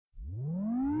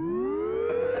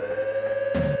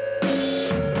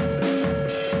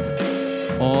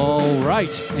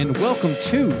right, and welcome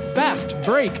to Fast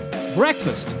Break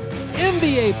Breakfast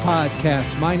NBA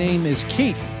Podcast. My name is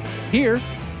Keith, here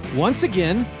once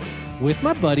again with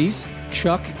my buddies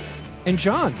Chuck and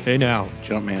John. Hey now.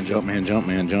 Jumpman.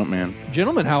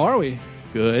 Gentlemen, how are we?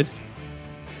 Good.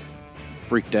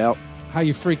 Freaked out. How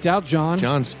you freaked out, John?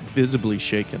 John's visibly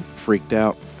shaken. Freaked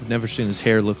out. I've never seen his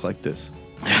hair look like this.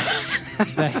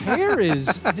 The hair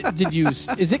is,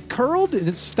 is it curled? Is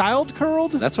it styled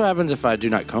curled? That's what happens if I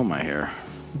do not comb my hair.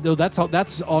 No, that's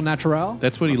all natural.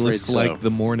 That's what he I'm afraid looks so. like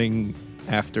the morning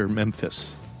after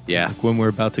Memphis. Yeah. Like when we're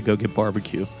about to go get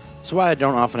barbecue. That's why I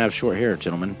don't often have short hair,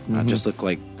 gentlemen. I just look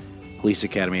like Police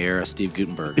Academy era Steve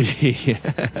Gutenberg.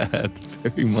 Yeah,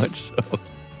 very much so.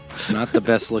 It's not the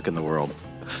best look in the world.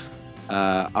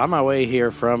 On my way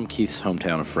here from Keith's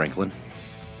hometown of Franklin.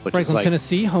 Which is like,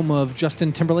 Tennessee, home of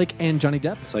Justin Timberlake and Johnny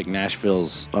Depp. It's like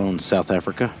Nashville's own South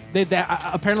Africa.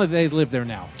 Apparently they live there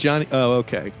now. Johnny, oh,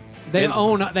 okay. They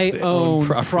own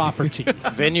property.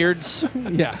 Vineyards.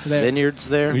 Yeah. Vineyards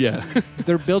there. Yeah.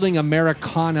 They're building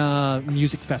Americana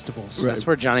music festivals. That's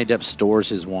where Johnny Depp stores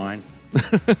his wine.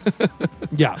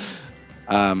 Yeah.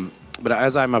 But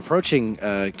as I'm approaching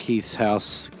Keith's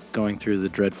house, going through the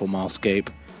dreadful mallscape,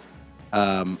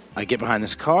 I get behind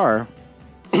this car.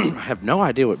 I have no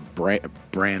idea what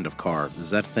brand of car. Is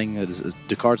that a thing?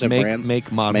 Do cars have brands?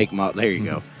 Make, model. Make, model. There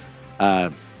you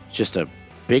go. Just a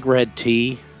big red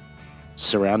T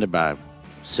surrounded by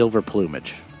silver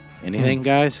plumage. Anything,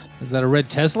 guys? Is that a red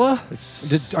Tesla? Are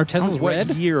Teslas What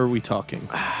red? year are we talking?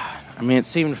 I mean, it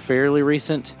seemed fairly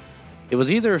recent. It was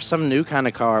either some new kind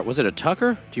of car. Was it a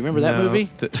Tucker? Do you remember that No. movie?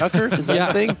 The Tucker? Is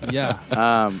that a thing?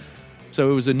 Yeah. So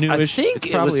it was a newish. I think it's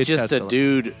it probably was just Tesla. a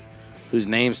dude whose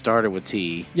name started with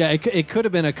T. Yeah, it could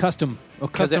have been a custom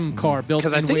car built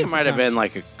Because I in think it Williamson might have County. been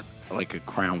like a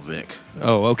Crown Vic,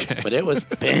 Oh, okay. but it was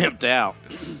pimped out,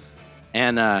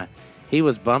 and he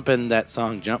was bumping that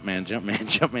song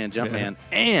Jumpman,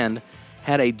 and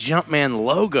had a Jumpman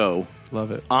logo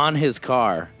Love it. on his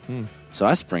car. So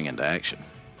I spring into action,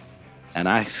 and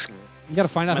I You got to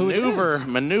find out who it is.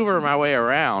 maneuver my way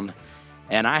around,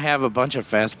 and I have a bunch of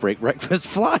Fast Break Breakfast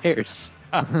flyers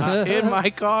in my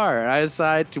car. I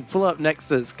decide to pull up next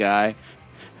to this guy,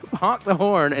 honk the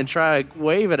horn, and try to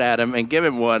wave it at him and give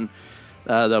him one.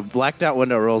 The blacked out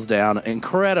window rolls down.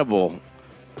 Incredible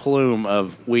plume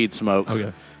of weed smoke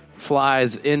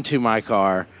flies into my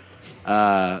car.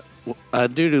 A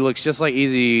dude who looks just like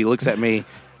Easy looks at me,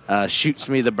 shoots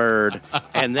me the bird,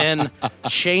 and then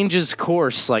changes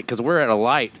course, because we're at a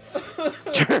light,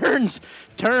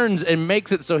 turns and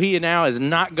makes it so he now is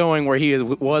not going where he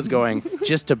was going,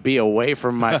 just to be away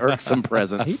from my irksome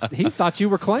presence. He thought you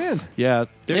were Klan. Yeah.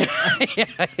 Yeah,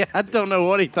 I don't know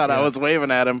what he thought I was waving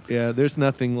at him. Yeah, there's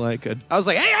nothing like a... I was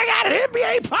like, hey, I got an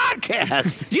NBA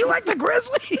podcast. Do you like the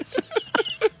Grizzlies?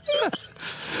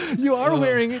 You are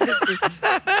wearing. You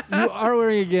are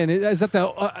wearing again. Is that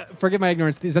the? Forget my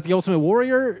ignorance. Is that the Ultimate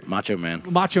Warrior? Macho Man.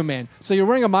 Macho Man. So you're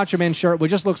wearing a Macho Man shirt,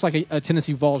 which just looks like a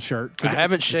Tennessee Vols shirt. I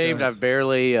haven't shaved. I've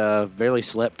barely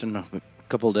slept in a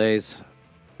couple of days.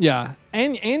 Yeah,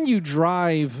 and you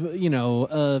drive.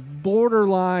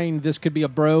 Borderline. This could be a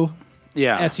bro.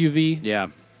 Yeah. SUV. Yeah.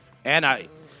 And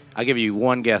I'll give you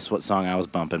one guess what song I was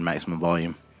bumping maximum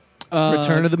volume.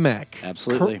 Return of the Mac.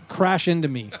 Absolutely. Crash into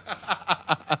me.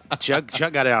 Chuck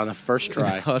got it on the first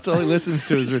try. That's all he listens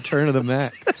to is Return of the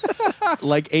Mac.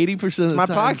 Like 80% of the My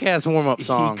time, podcast warm-up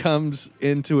song. he comes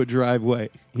into a driveway.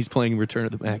 He's playing Return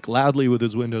of the Mac loudly with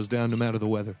his windows down, no matter the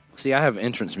weather. See, I have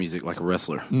entrance music like a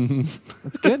wrestler.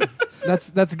 That's good.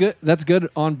 That's good. That's good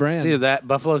on brand. See that?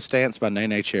 Buffalo Stance by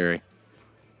Nene Cherry.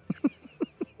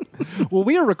 Well,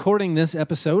 we are recording this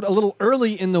episode a little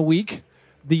early in the week,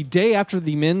 the day after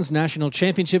the men's national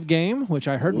championship game, which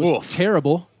I heard was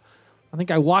terrible. I think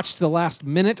I watched the last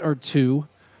minute or two.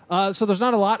 So there's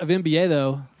not a lot of NBA,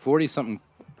 though. 40-something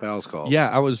fouls called. Yeah,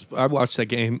 I watched that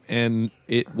game, and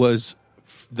it was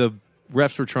the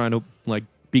refs were trying to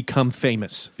become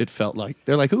famous. It felt like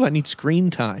they're like, "Ooh, I need screen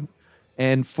time,"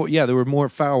 and there were more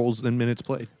fouls than minutes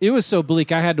played. It was so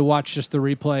bleak. I had to watch just the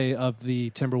replay of the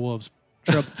Timberwolves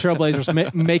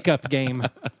Trailblazers makeup game.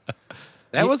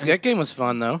 That game was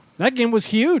fun though. That game was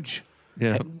huge.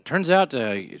 Yeah. Turns out,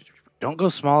 don't go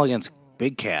small against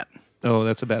Big Cat. Oh,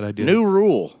 that's a bad idea. New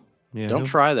rule. Yeah, don't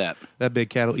try that. That big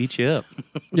cat will eat you up.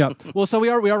 Yeah. Well, so we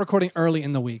are recording early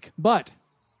in the week, but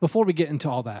before we get into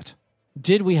all that,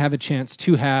 did we have a chance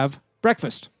to have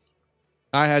breakfast?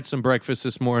 I had some breakfast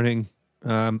this morning.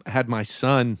 I had my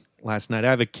son last night. I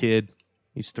have a kid.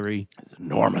 He's 3. It's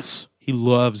enormous. He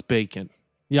loves bacon.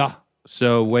 Yeah.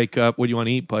 So wake up. What do you want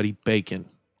to eat, buddy? Bacon.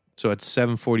 So at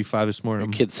 7:45 this morning,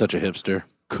 Your kid's such a hipster.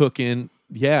 cooking.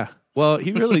 Yeah. Well,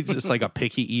 he really is just like a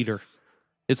picky eater.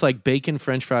 It's like bacon,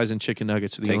 French fries, and chicken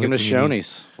nuggets. Take him to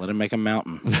Shoney's. Let him make a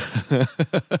mountain.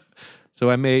 So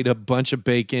I made a bunch of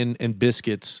bacon and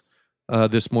biscuits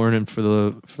this morning for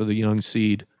the young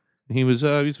seed. He was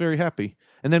very happy,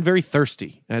 and then very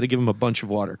thirsty. I had to give him a bunch of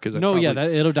water because it'll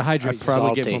dehydrate. I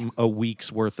probably gave him a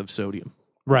week's worth of sodium.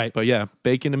 Right. But yeah,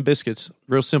 bacon and biscuits,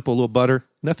 real simple, a little butter,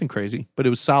 nothing crazy, but it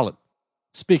was solid.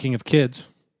 Speaking of kids,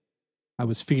 I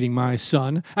was feeding my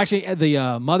son. Actually,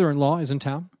 the mother-in-law is in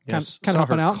town. Yes, kind of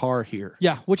helping out. Car here.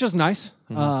 Yeah, which is nice.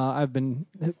 Mm-hmm. I've been,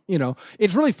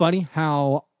 it's really funny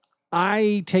how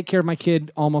I take care of my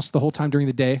kid almost the whole time during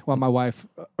the day while my wife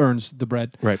earns the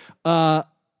bread. Right.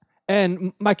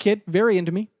 And my kid, very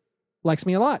into me, likes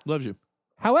me a lot. Loves you.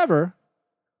 However,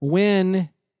 when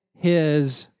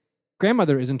his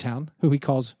grandmother is in town, who he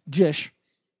calls Jish,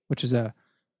 which is a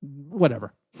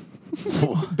whatever.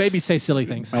 Babies say silly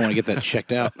things. I want to get that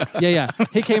checked out. Yeah.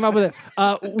 He came up with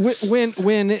it.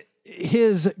 When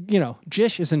his,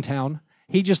 Jish is in town,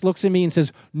 he just looks at me and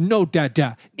says, "No,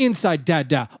 dada, inside,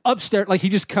 dada, upstairs." Like he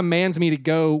just commands me to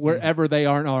go wherever they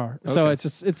are. Okay. So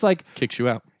it's like kicks you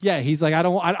out. Yeah, he's like,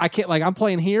 I can't. Like I'm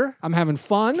playing here, I'm having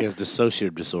fun. He has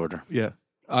dissociative disorder. Yeah,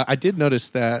 I did notice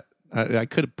that. I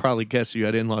could have probably guessed you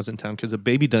had in-laws in town because the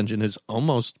baby dungeon is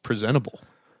almost presentable.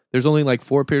 There's only like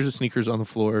 4 pairs of sneakers on the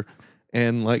floor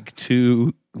and like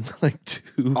two.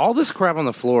 All this crap on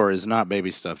the floor is not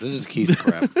baby stuff. This is Keith's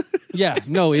crap. Yeah,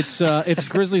 no, it's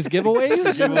Grizzlies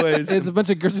giveaways. It's a bunch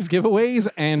of Grizzlies giveaways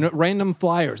and random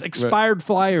flyers, expired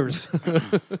flyers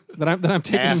that I'm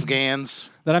taking. Afghans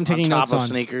that I'm taking on notes top of on.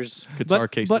 sneakers. Guitar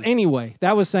cases. But anyway,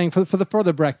 that was saying for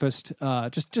the breakfast,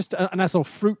 just a nice little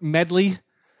fruit medley.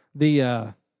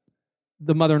 The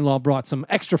mother-in-law brought some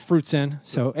extra fruits in,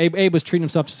 so Abe was treating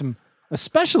himself to some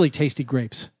especially tasty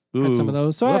grapes. Ooh, had some of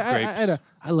those. So love grapes.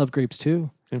 I love grapes too.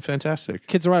 And fantastic.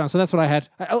 Kids are right on. So that's what I had.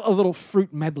 A little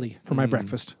fruit medley for my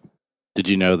breakfast. Did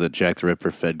you know that Jack the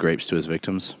Ripper fed grapes to his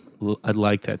victims? I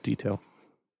like that detail.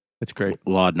 That's great.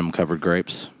 Laudanum covered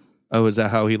grapes. Oh, is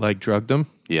that how he drugged them?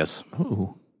 Yes.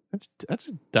 Oh, that's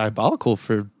diabolical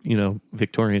for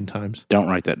Victorian times. Don't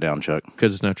write that down, Chuck.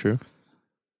 Because it's not true.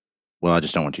 Well, I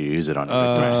just don't want you to use it on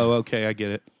your victims. Oh, okay, I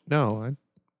get it. No,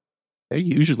 they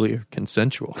usually are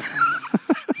consensual.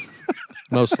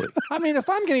 Mostly. I mean, if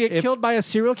I'm going to get killed by a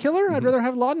serial killer, I'd rather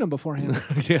have laudanum beforehand.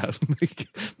 Yeah,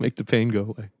 make the pain go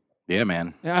away. Yeah,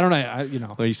 man. I don't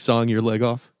know. Are you sawing your leg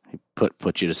off? He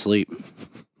put you to sleep.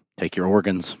 Take your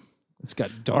organs. It's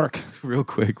got dark. Real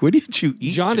quick, what did you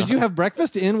eat, John, did you have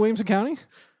breakfast in Williamson County?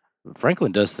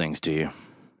 Franklin does things to you.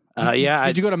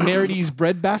 Did you go to Merity's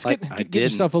bread basket? I Get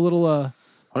yourself a little...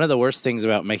 One of the worst things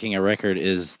about making a record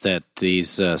is that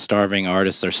these starving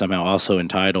artists are somehow also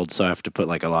entitled, so I have to put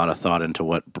a lot of thought into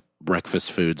what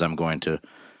breakfast foods I'm going to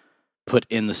put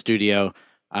in the studio.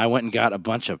 I went and got a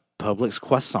bunch of Publix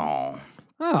croissant.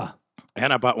 Ah.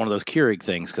 And I bought one of those Keurig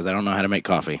things because I don't know how to make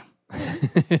coffee.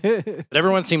 But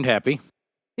everyone seemed happy.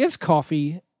 Is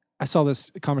coffee... I saw this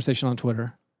conversation on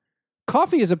Twitter.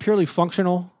 Coffee is a purely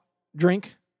functional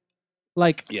drink?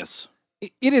 Yes.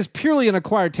 It is purely an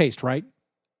acquired taste, right?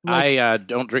 I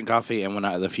don't drink coffee, and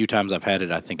the few times I've had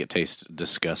it, I think it tastes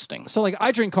disgusting. So,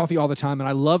 I drink coffee all the time, and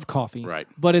I love coffee. Right.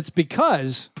 But it's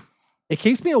because it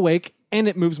keeps me awake, and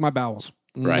it moves my bowels.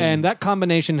 Right. And that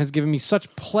combination has given me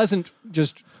such pleasant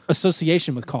just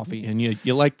association with coffee. And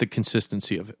you like the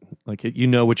consistency of it. You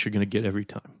know what you're going to get every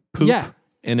time. Poop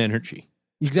and energy.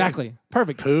 Exactly.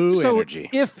 Perfect. Energy.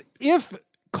 If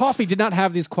coffee did not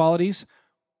have these qualities,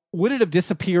 would it have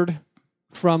disappeared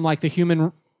from the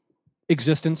human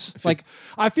existence?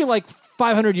 I feel like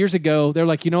 500 years ago, they're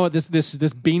like, you know what,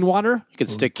 this bean water you could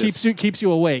stick keeps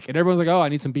you awake, and everyone's like, oh, I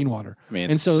need some bean water. I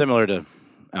mean, it's similar to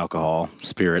alcohol,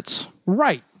 spirits,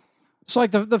 right? So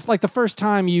the first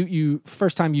time you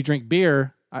drink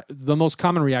beer, the most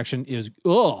common reaction is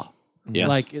ugh,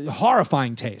 yes,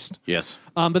 horrifying taste, yes.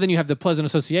 But then you have the pleasant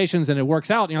associations, and it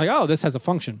works out, and you're like, oh, this has a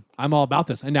function. I'm all about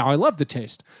this, and now I love the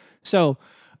taste. So.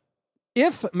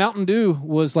 If Mountain Dew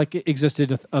was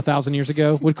existed 1,000 years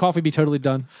ago, would coffee be totally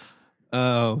done?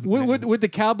 Oh, would the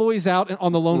cowboys out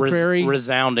on the Lone Prairie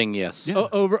resounding yes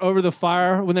over the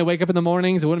fire when they wake up in the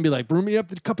mornings? It wouldn't be like, brew me up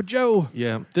the cup of Joe.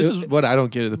 Yeah, this is what I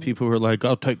don't get. The people who are like,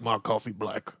 I'll take my coffee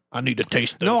black. I need to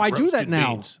taste those. No, I do that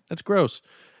now. Beans. That's gross.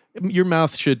 Your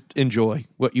mouth should enjoy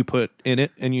what you put in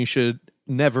it, and you should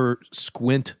never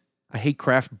squint. I hate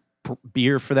craft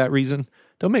beer for that reason.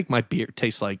 Don't make my beer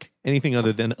taste like anything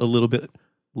other than a little bit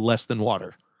less than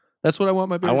water. That's what I want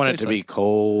my beer to taste like. I want it to be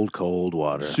cold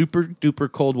water. Super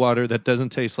duper cold water that doesn't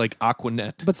taste like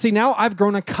Aquanet. But see, now I've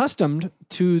grown accustomed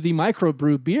to the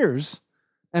microbrew beers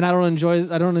And I don't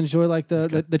enjoy like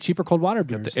the cheaper cold water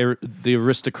beers. The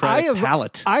aristocratic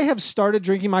palate. I have started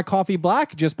drinking my coffee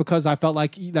black just because I felt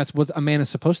like that's what a man is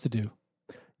supposed to do.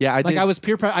 Yeah, I was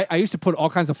I used to put all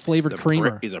kinds of flavored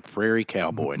creamer. He's a prairie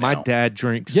cowboy now. My dad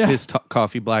drinks his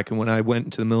coffee black, and when I went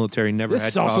into the military, never had coffee.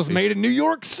 This sauce was made in New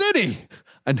York City.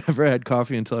 I never had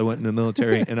coffee until I went in the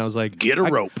military, and I was like, get a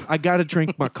rope. I got to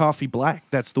drink my coffee black.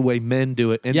 That's the way men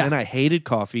do it. And then I hated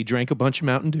coffee, drank a bunch of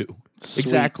Mountain Dew. Sweet.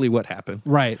 Exactly what happened.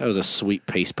 Right. That was a sweet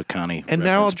paste pecani. And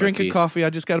now I'll drink a coffee.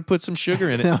 I just got to put some sugar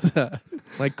in it.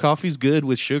 Like coffee's good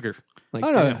with sugar.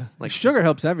 Like, like sugar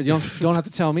helps everything. You don't have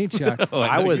to tell me, Chuck.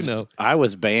 I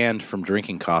was banned from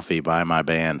drinking coffee by my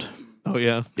band. Oh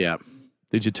yeah, yeah.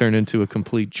 Did you turn into a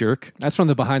complete jerk? That's from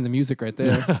the behind the music right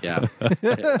there. Yeah.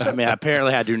 I mean,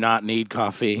 apparently I do not need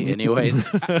coffee anyways.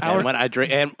 And when I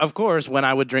drink, and of course, when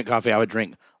I would drink coffee, I would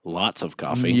drink lots of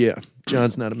coffee. Yeah.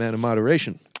 John's not a man of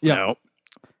moderation. Yeah. No.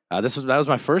 That was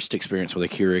my first experience with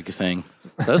a Keurig thing.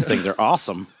 Those things are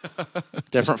awesome.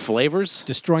 Different flavors.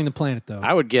 Destroying the planet, though.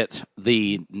 I would get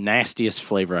the nastiest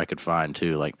flavor I could find,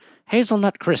 too, like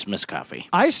hazelnut Christmas coffee.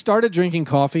 I started drinking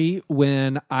coffee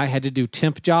when I had to do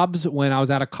temp jobs when I was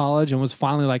out of college and was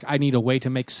finally like, I need a way to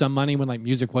make some money when like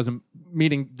music wasn't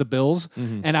meeting the bills.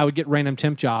 Mm-hmm. And I would get random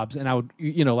temp jobs and I would,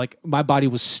 like my body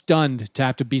was stunned to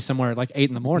have to be somewhere at like 8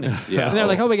 a.m. Yeah. And they're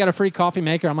like, oh, we got a free coffee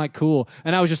maker. I'm like, cool.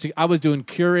 And I was doing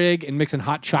Keurig and mixing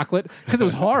hot chocolate because it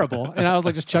was horrible. And I was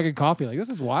like just chugging coffee. Like, this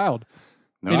is wild.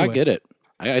 No, anyway. I get it.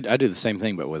 I do the same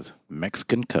thing, but with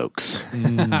Mexican Cokes.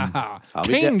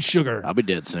 Cane sugar. I'll be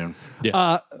dead soon.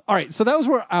 Yeah. All right, so those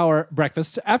were our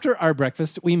breakfasts. After our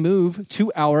breakfast, we move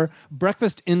to our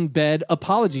breakfast in bed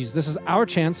apologies. This is our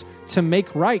chance to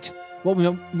make right what we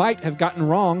might have gotten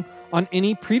wrong on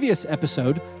any previous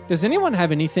episode. Does anyone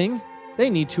have anything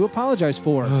they need to apologize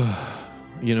for?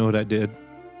 You know what I did?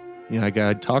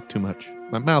 I talked too much.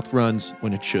 My mouth runs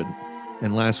when it shouldn't.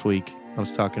 And last week, I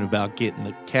was talking about getting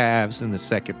the Cavs in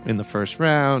the first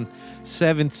round,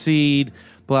 7th seed,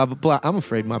 blah, blah, blah. I'm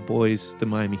afraid my boys, the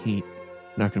Miami Heat,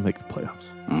 are not going to make the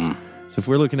playoffs. So if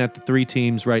we're looking at the 3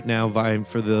 teams right now vying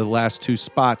for the last 2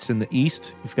 spots in the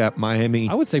East, you've got Miami.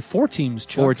 I would say 4 teams,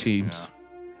 Chuck. 4 teams. Yeah.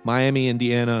 Miami,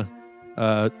 Indiana,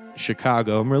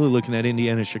 Chicago. I'm really looking at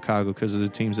Indiana, Chicago because of the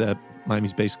teams that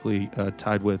Miami's basically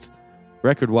tied with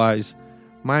record-wise.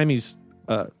 Miami's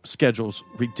schedule's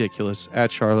ridiculous.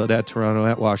 At Charlotte, at Toronto,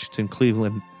 at Washington,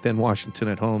 Cleveland, then Washington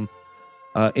at home.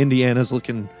 Indiana's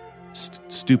looking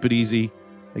stupid easy.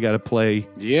 They got to play.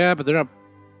 Yeah, but they're not.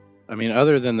 I mean,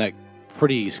 other than that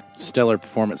pretty stellar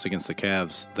performance against the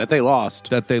Cavs that they lost.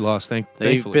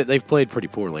 Thankfully. They've played pretty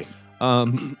poorly.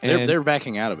 They're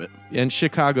backing out of it. And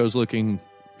Chicago's looking.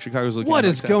 What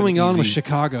is going on with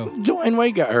Chicago? Dwayne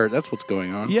Wade got hurt. That's what's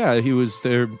going on. Yeah, he was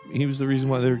there. He was the reason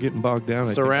why they were getting bogged down.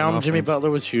 Surround Jimmy Butler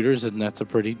with shooters, and that's a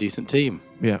pretty decent team.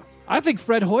 Yeah. I think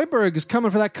Fred Hoiberg is coming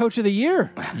for that Coach of the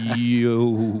Year.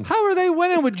 Yo. How are they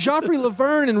winning with Joffrey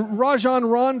Laverne and Rajon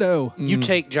Rondo? You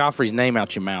take Joffrey's name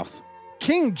out your mouth.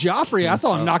 King Joffrey. I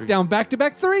saw him knock down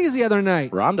back-to-back threes the other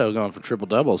night. Rondo going for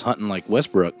triple-doubles, hunting like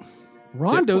Westbrook.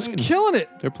 Rondo's killing it.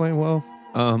 They're playing well.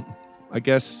 I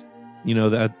guess...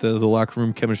 that the locker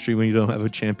room chemistry when you don't have a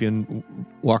champion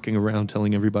walking around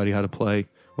telling everybody how to play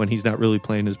when he's not really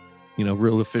playing his,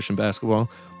 real efficient basketball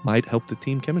might help the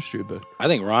team chemistry a bit. I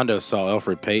think Rondo saw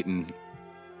Elfrid Payton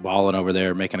balling over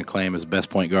there, making a claim as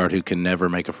best point guard who can never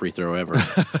make a free throw ever.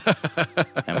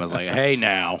 And was like, hey,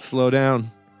 now. Slow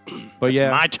down. But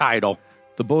that's my title.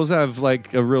 The Bulls have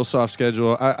like a real soft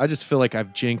schedule. I just feel like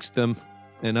I've jinxed them.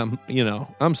 And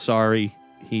I'm sorry,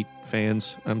 Heat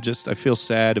fans. I feel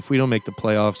sad. If we don't make the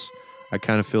playoffs, I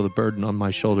kind of feel the burden on my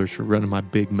shoulders for running my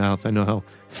big mouth. I know how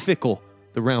fickle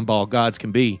the round ball gods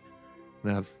can be,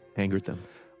 and I've angered them.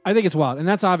 I think it's wild. And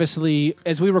that's obviously,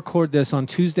 as we record this on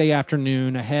Tuesday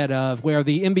afternoon ahead of where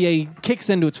the NBA kicks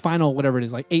into its final, whatever it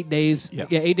is, like 8 days. Yeah,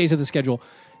 8 days of the schedule.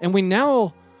 And we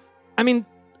now,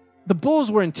 the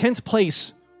Bulls were in 10th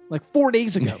place like 4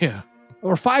 days ago. Yeah.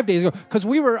 Or 5 days ago. Because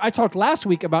I talked last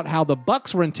week about how the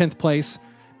Bucks were in 10th place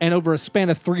and over a span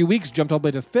of 3 weeks jumped all the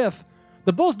way to 5th.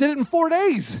 The Bulls did it in 4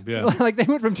 days. Yeah. Like they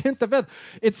went from 10th to 5th.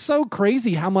 It's so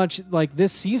crazy how much like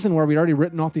this season where we'd already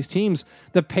written off these teams,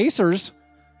 the Pacers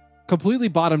completely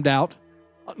bottomed out.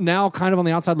 Now kind of on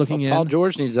the outside looking in. Paul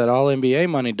George needs that all-NBA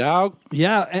money, dog.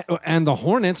 Yeah, and the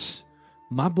Hornets,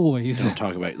 my boys. Don't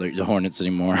talk about the Hornets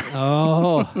anymore.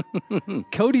 Oh.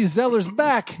 Cody Zeller's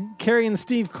back, carrying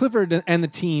Steve Clifford and the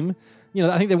team.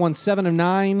 I think they won 7 of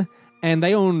 9. And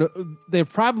they're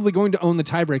probably going to own the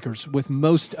tiebreakers with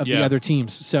most of the other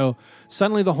teams. So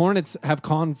suddenly the Hornets have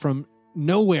gone from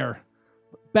nowhere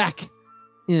back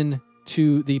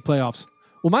into the playoffs.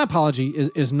 Well, my apology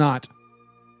is not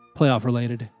playoff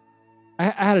related. I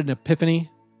had an epiphany.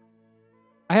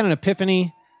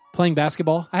 Playing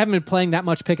basketball. I haven't been playing that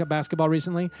much pickup basketball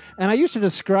recently, and I used to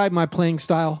describe my playing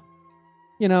style.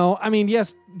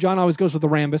 Yes, John always goes with the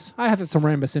Rambus. I have some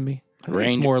Rambus in me.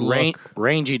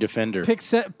 Rangy defender. Pick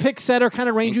setter, kind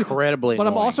of rangy. Incredibly But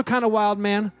annoying. I'm also kind of wild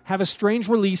man. Have a strange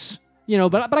release.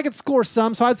 But I could score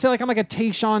some. So I'd say I'm like a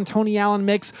Tayshaun, Tony Allen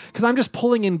mix because I'm just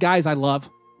pulling in guys I love.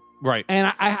 Right.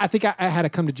 And I think I had to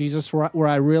come to Jesus where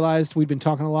I realized we'd been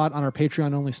talking a lot on our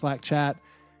Patreon only Slack chat,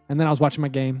 and then I was watching my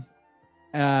game.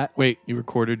 Wait, you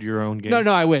recorded your own game?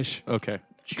 No, I wish. Okay.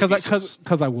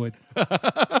 Because I would.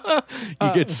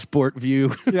 You get Sport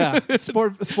View. Yeah,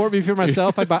 sport view for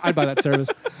myself. I'd buy that service.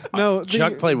 No,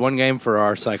 Chuck played one game for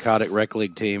our psychotic rec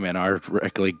league team, and our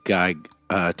rec league guy,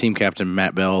 team captain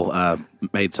Matt Bell,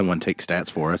 made someone take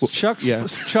stats for us.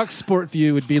 Chuck's sport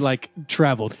view would be like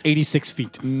traveled 86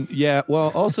 feet. Yeah.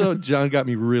 Well, also John got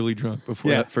me really drunk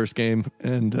before that first game,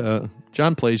 and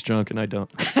John plays drunk, and I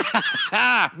don't.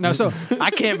 No, so I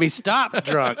can't be stopped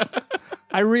drunk.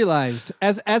 I realized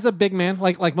as a big man,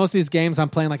 like most of these games, I'm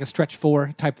playing like a stretch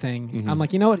 4 type thing. Mm-hmm. I'm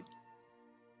like, you know what?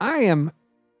 I am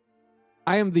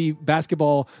the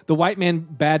white man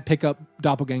bad pickup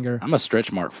doppelganger I'm a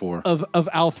stretch mark 4. of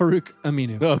Al Farouk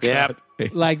Aminu. Oh, God. Yep.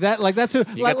 Like that's who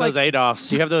You got those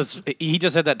Adolfs. You have those. He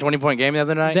just had that 20-point game the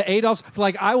other night. the Adolphs.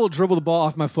 Like I will dribble the ball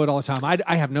off my foot all the time.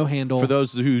 I have no handle. For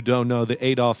those who don't know, the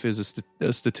Adolf is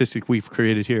a statistic we've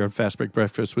created here on Fastbreak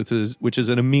Breakfast, which is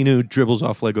an Aminu dribbles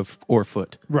off leg or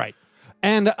foot. Right.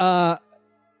 And I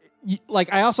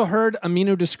also heard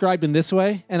Aminu described in this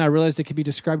way, and I realized it could be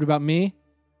described about me.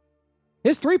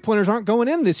 His 3-pointers aren't going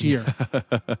in this year.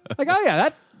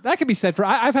 That could be said for.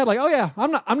 I've had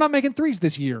I'm not making threes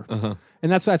this year,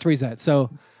 and that's where he's at.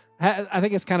 So I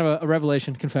think it's kind of a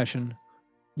revelation confession.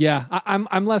 Yeah,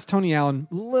 I'm less Tony Allen,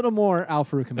 a little more Al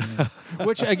Farouk Aminu,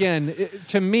 which again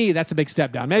to me that's a big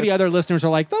step down. Maybe other listeners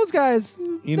are like those guys.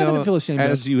 Feel ashamed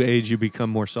as of. you age, you become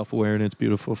more self-aware, and it's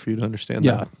beautiful for you to understand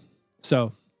Yeah. that.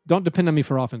 So don't depend on me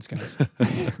for offense, guys.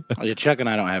 Chuck and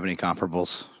I don't have any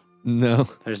comparables. No.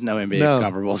 There's no NBA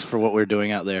comparables for what we're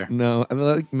doing out there. No, I mean,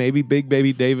 like maybe Big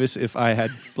Baby Davis if I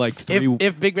had like 3.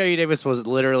 If Big Baby Davis was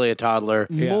literally a toddler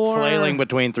flailing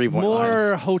between 3-point lines.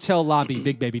 More hotel lobby,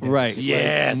 Big Baby Davis. Right.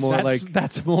 Yes. More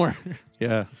That's more.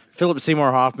 Yeah. Philip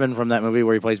Seymour Hoffman from that movie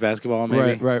where he plays basketball,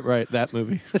 maybe. Right. That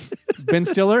movie. Ben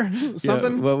Stiller?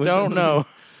 Something? Yeah, what was Don't it? know.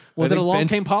 Was it think Along Ben-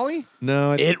 Came Polly?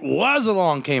 No. It was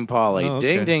Along Came Polly. Oh,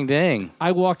 okay. Ding, ding, ding.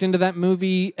 I walked into that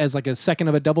movie as like a second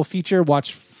of a double feature,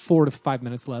 watched 4 to 5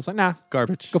 minutes left. It's like, nah,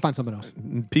 Garbage. go find something else.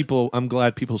 I'm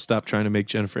glad people stopped trying to make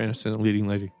Jennifer Aniston a leading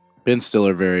lady. Ben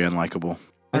Stiller, very unlikable.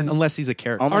 Unless he's a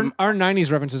character. Our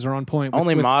 90s references are on point.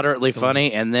 Only moderately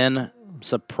funny and then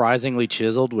surprisingly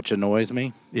chiseled, which annoys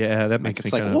me. Yeah, that makes me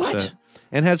it's like, kind of what? upset.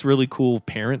 And has really cool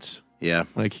parents. Yeah.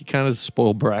 Like, he kind of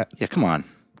spoiled brat. Yeah, come on.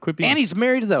 Quit being... And he's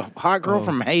married to the hot girl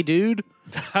from Hey Dude.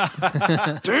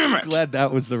 Damn it. Glad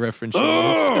that was the reference. you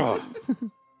used. Ugh.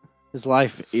 His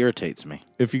life irritates me.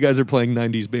 If you guys are playing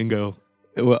 90s bingo,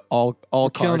 all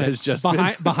Killing card it. has just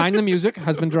behind the music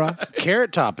has been dropped.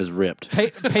 Carrot Top is ripped.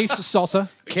 Pace salsa.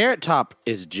 Carrot Top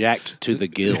is jacked to the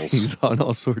gills. He's on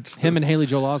all sorts. Him and Haley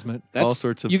Joel Osment. All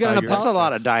sorts of. you got an tiger That's a apology?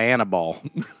 lot of Diana Ball.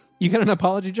 You got an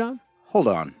apology, John? Hold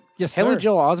on. Yes, Haley sir.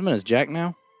 Joel Osment is jacked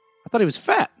now? I thought he was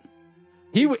fat.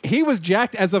 He was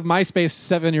jacked as of MySpace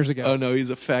 7 years ago. Oh no, he's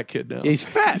a fat kid now. He's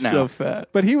fat now. So fat.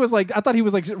 But he was like, I thought he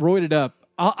was like roided up.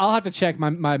 I'll have to check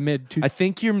my mid. I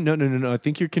think you're no. I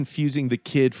think you're confusing the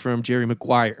kid from Jerry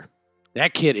Maguire.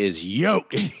 That kid is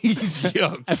yoked. He's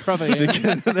yoked. That's probably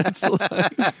it. That's like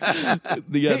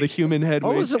the human head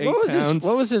weighs 8 pounds.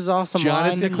 What was his awesome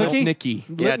Jonathan line? Lipnicki.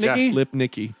 Yeah, Lipnicki?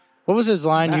 Lipnicki. What was his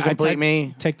line? You I complete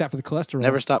me. Take that for the cholesterol.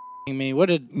 Never stop me. What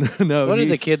did No, what did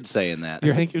the he's- kid say in that?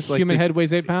 Your I think it was like human the- head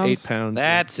weighs 8 pounds. 8 pounds.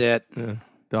 That's it. Yeah.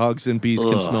 Dogs and bees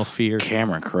can Ugh. smell fear.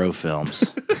 Cameron Crowe films.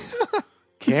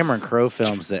 Cameron Crowe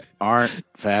films that aren't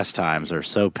Fast Times are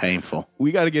so painful.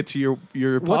 We got to get to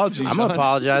your apology. I'm gonna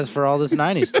apologize for all this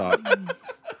 '90s talk.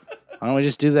 Why don't we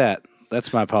just do that?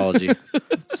 That's my apology.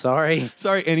 Sorry.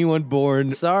 Sorry, anyone born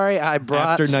Sorry, I brought.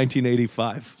 after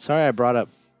 1985. Sorry, I brought up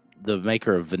the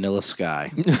maker of Vanilla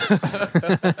Sky.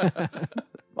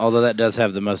 Although that does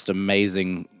have the most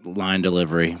amazing line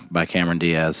delivery by Cameron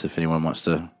Diaz. If anyone wants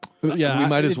to, Yeah, We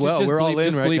might as well. Just We're all in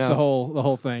just right bleep now. the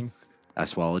whole thing. I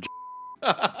swallowed.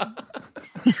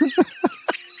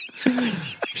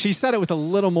 She said it with a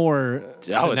little more.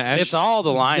 Oh, it's all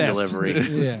the line Zest. delivery.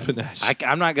 Yeah. Panache.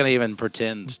 I'm not going to even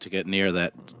pretend to get near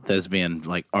that thespian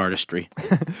like artistry. All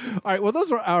right. Well, those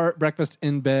were our breakfast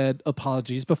in bed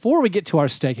apologies. Before we get to our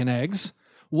steak and eggs,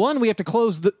 One, we have to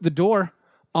close the door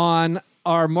on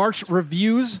our March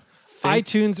reviews,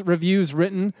 iTunes reviews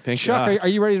written. Thank Chuck, God. are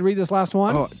you ready to read this last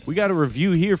one? Oh, we got a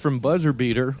review here from Buzzer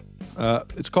Beater.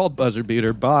 It's called Buzzer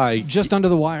Beater by... Just Under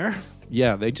the Wire.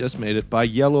 Yeah, they just made it by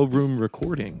Yellow Room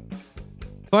Recording.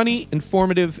 Funny,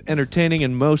 informative, entertaining,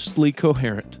 and mostly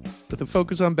coherent. With a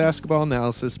focus on basketball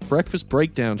analysis, breakfast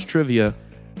breakdowns, trivia,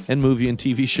 and movie and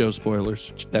TV show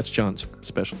spoilers. That's John's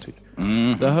specialty.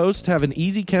 The hosts have an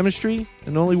easy chemistry,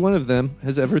 and only one of them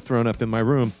has ever thrown up in my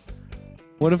room.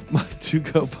 One of my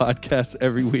to-go podcasts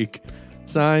every week.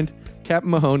 Signed, Captain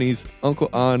Mahoney's, Uncle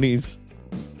Ani's,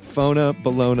 Fona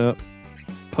Bologna,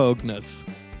 Pognas.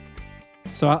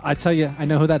 So I tell you, I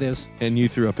know who that is. And you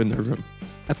threw up in their room.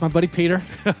 That's my buddy Peter,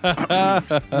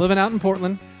 living out in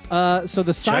Portland. So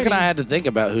the Chuck sighting, and I had to think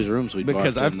about whose rooms we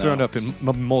Because I've thrown up in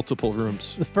multiple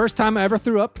rooms. the first time I ever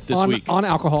threw up This on, week. on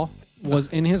alcohol was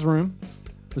in his room.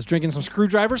 Was drinking some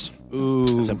screwdrivers.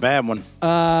 Ooh. It's a bad one.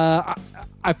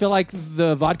 I feel like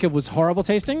the vodka was horrible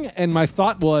tasting, and my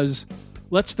thought was,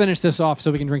 let's finish this off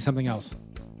so we can drink something else.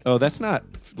 Oh, that's not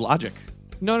logic.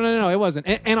 No, it wasn't.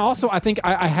 And also, I think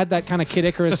I had that kind of Kid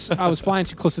Icarus. I was flying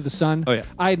too close to the sun. Oh, yeah.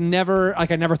 I'd never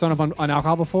thrown up on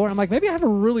alcohol before. I'm like, maybe I have a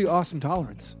really awesome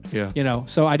tolerance. Yeah. You know,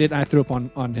 so I did. I threw up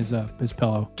on his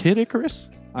pillow. Kid Icarus?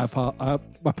 I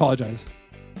apologize.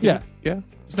 Yeah. Yeah.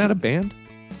 Isn't that a band?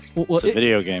 Well, It's a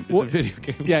video game. It's a video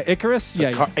game. Yeah, Icarus.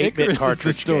 Yeah, 8-bit Icarus is the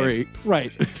cartridge story.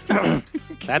 right.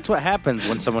 That's what happens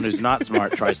when someone who's not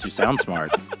smart tries to sound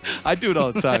smart. I do it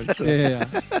all the time. So. Yeah.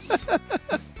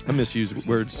 I misuse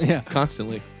words Yeah.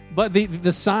 constantly. But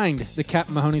the signed, the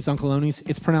Captain Mahoney's Uncle Oni's,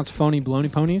 it's pronounced phony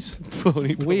baloney ponies.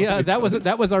 We that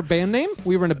was our band name.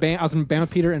 We were in a band. I was in a band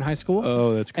with Peter in high school.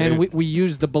 Oh, that's great. And we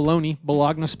used the Bologna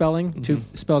spelling to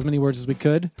spell as many words as we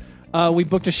could. We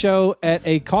booked a show at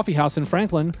a coffee house in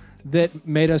Franklin that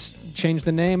made us change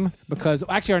the name because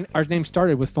actually our name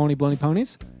started with phony baloney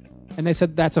ponies, and they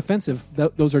said that's offensive.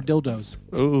 Those are dildos.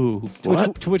 Ooh.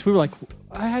 To which we were like,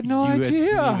 I had no You idea.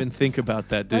 didn't even think about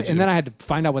that, did you? And then I had to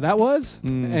find out what that was,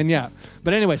 and yeah.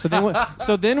 But anyway, so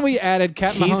then we added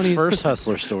Captain Keith's Mahoney's first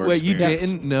Hustler story. Wait, you experience.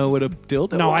 didn't know what a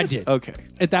dildo was? No, I did. Okay.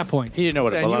 at that point. He didn't know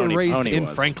what a And you baloney were raised pony in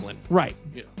was. Franklin. Right.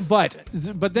 Yeah. But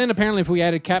then apparently if we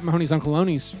added Cat Mahoney's Uncle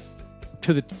Oni's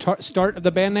to the start of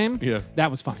the band name, Yeah. that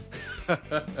was fine.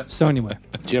 So anyway.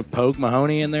 Did you have Pogue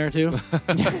Mahoney in there too?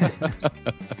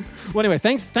 Well, anyway,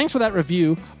 thanks for that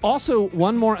review. Also,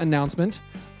 one more announcement.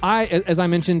 As I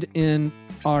mentioned in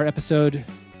our episode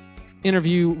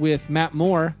interview with Matt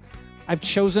Moore, I've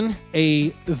chosen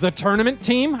the tournament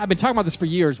team. I've been talking about this for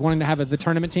years, wanting to have the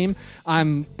tournament team.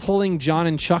 I'm pulling John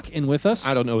and Chuck in with us.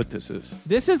 I don't know what this is.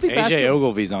 This is the AJ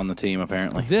Ogilvy's on the team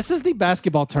apparently. This is the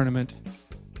basketball tournament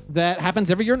that happens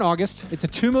every year in August. It's a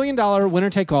 $2 million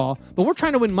winner-take-all, but we're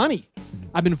trying to win money.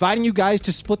 I've been inviting you guys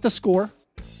to split the score.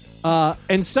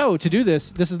 And so, to do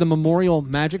this is the Memorial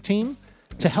Magic team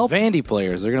to help. Vandy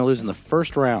players, they're going to lose in the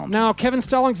first round. Now, Kevin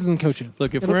Stallings isn't coaching.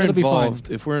 Look, if It'll we're be fine.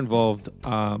 involved,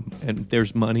 and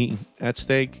there's money at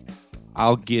stake,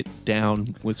 I'll get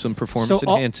down with some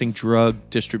performance-enhancing drug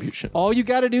distribution. All you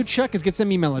got to do, Chuck, is get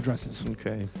some email addresses.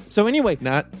 Okay. So anyway,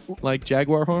 Not like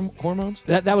Jaguar hormones?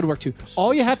 that would work too.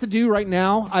 All you have to do right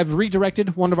now, I've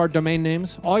redirected one of our domain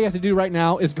names. All you have to do right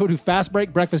now is go to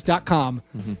fastbreakbreakfast.com.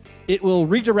 Mm-hmm. It will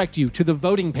redirect you to the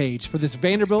voting page for this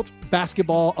Vanderbilt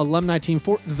basketball alumni team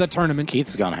for the tournament.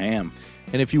 Keith's gone ham.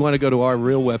 And if you want to go to our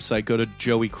real website, go to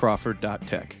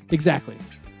joeycrawford.tech. Exactly.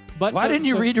 But Why didn't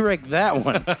you redirect that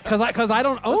one? Because I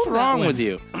don't own What's that wrong one. with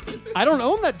you? I don't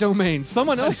own that domain.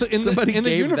 Someone else in Somebody the gave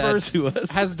that universe to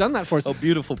us. has done that for us. A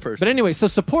beautiful person. But anyway, so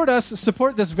support us,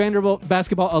 support this Vanderbilt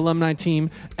basketball alumni team,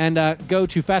 and go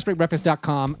to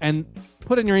fastbreakbreakfast.com and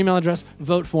put in your email address,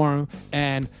 vote for them,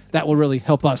 and that will really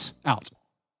help us out.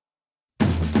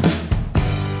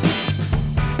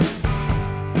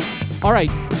 All right,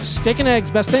 steak and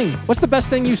eggs, best thing. What's the best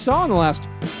thing you saw in the last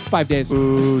 5 days?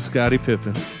 Ooh, Scottie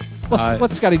Pippen.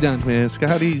 What's Scotty done? Man,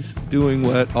 Scotty's doing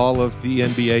what all of the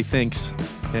NBA thinks.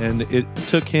 And it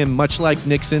took him, much like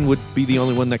Nixon would be the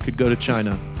only one that could go to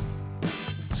China.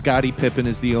 Scottie Pippen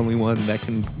is the only one that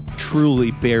can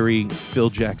truly bury Phil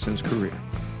Jackson's career,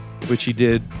 which he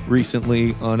did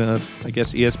recently on a, I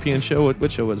guess, ESPN show.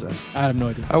 What show was that? I have no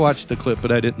idea. I watched the clip,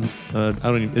 but I didn't.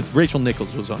 Rachel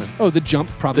Nichols was on it. Oh, The Jump,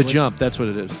 probably. The Jump, that's what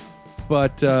it is.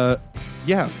 But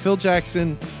yeah, Phil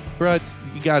Jackson, bro,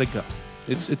 you gotta go.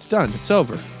 It's done. It's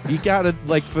over. You gotta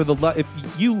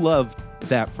if you love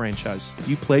that franchise,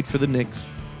 you played for the Knicks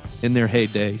in their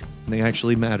heyday, and they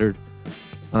actually mattered.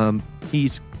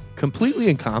 He's completely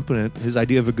incompetent. His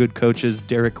idea of a good coach is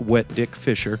Derek Wet Dick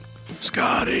Fisher.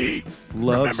 Scotty,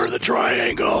 Remember the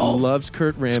triangle. Loves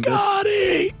Kurt Rambis. Scotty.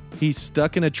 me. He's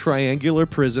stuck in a triangular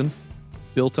prison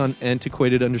built on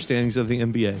antiquated understandings of the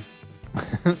NBA.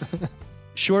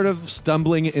 Short of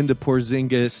stumbling into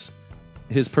Porzingis,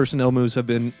 his personnel moves have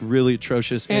been really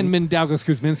atrocious. And Mindaugas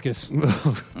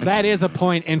Kuzminskis. That is a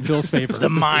point in Phil's favor. The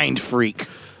mind freak.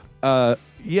 And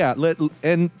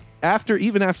after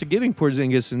getting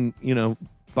Porzingis and,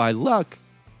 by luck,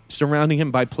 surrounding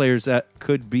him by players that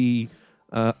could be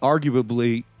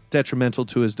arguably detrimental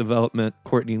to his development,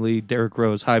 Courtney Lee, Derrick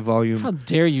Rose, high volume. How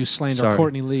dare you slander Sorry.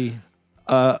 Courtney Lee?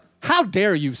 How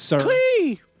dare you, sir?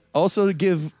 Also to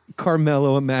give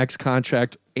Carmelo a max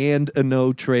contract and a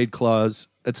no trade clause.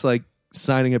 It's like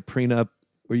signing a prenup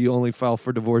where you only file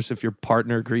for divorce if your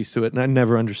partner agrees to it. And I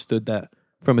never understood that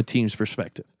from a team's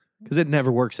perspective because it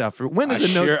never works out for.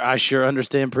 I sure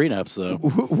understand prenups though.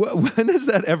 When has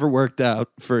that ever worked out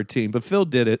for a team? But Phil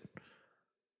did it.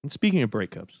 And speaking of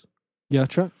breakups, Yeah,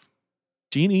 Chuck.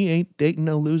 Jeannie ain't dating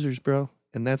no losers, bro.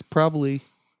 And that's probably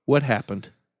what happened.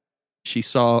 She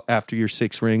saw after your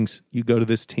 6 rings, you go to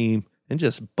this team and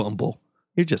just bumble.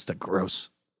 You're just a gross,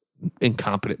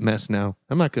 incompetent mess now.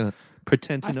 I'm not going to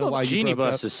pretend to know why you Jeannie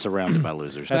broke Buss up. is surrounded by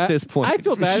losers. At this point, I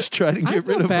feel we're bad. just trying to get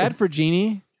rid of bad them. for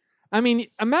Jeannie. I mean,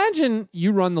 imagine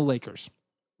you run the Lakers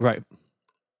Right.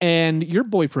 and your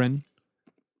boyfriend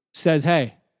says,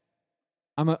 "Hey,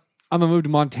 I'm gonna move to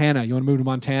Montana. You want to move to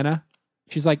Montana?"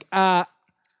 She's like, I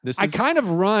kind of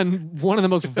run one of the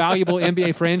most valuable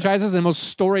NBA franchises and most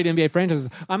storied NBA franchises.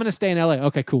 I'm going to stay in LA.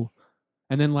 Okay, cool.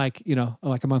 And then like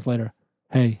a month later,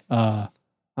 hey, I'm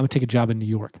going to take a job in New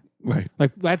York. Right.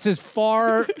 Like that's as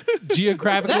far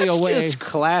geographically That's away. just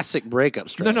classic breakup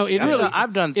strategy. No, it really,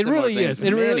 I've done it similar really things is.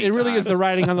 It really is times. the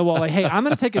writing on the wall. Like, hey, I'm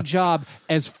going to take a job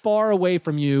as far away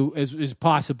from you as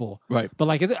possible. Right. But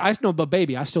like, but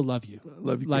baby, I still love you.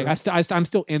 Love you. Like, girl. I'm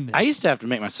still in this. I used to have to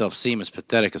make myself seem as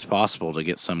pathetic as possible to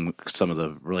get some of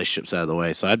the relationships out of the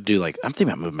way. So I'd do I'm thinking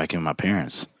about moving back in with my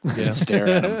parents. Yeah. And stare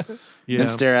at them. Yeah.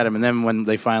 And stare at them. And then when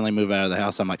they finally move out of the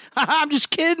house, I'm like, I'm just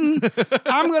kidding.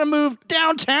 I'm going to move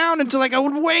downtown into like a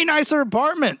way nicer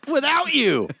apartment without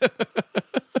you.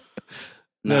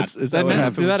 Is that what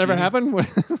happened? Did that ever happen?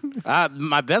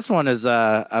 My best one is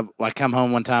I come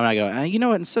home one time and I go, you know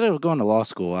what? Instead of going to law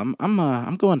school,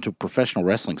 I'm going to professional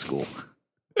wrestling school.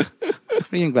 What do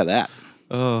you think about that?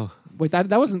 Oh. Wait, that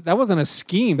wasn't a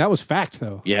scheme. That was fact,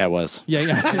 though. Yeah, it was.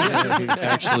 Yeah. He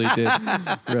actually did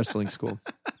wrestling school.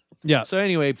 Yeah. So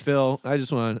anyway, Phil, I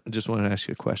just want to ask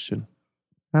you a question.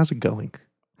 How's it going?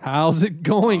 How's it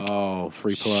going? Oh,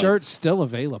 free plug. Shirt's still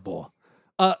available.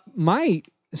 My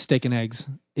steak and eggs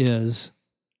is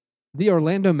the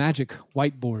Orlando Magic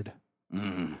whiteboard.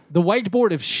 The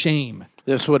whiteboard of shame.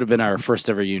 This would have been our first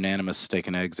ever unanimous steak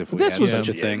and eggs if we had such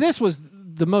a thing. This was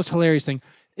the most hilarious thing.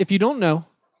 If you don't know,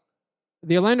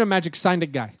 the Orlando Magic signed a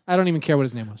guy. I don't even care what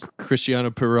his name was. Cristiano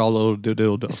Piralo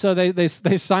Dodildo. So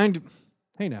they signed.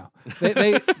 Hey now,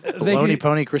 Baloney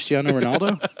Pony Cristiano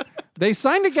Ronaldo. They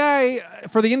signed a guy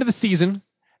for the end of the season,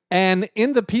 and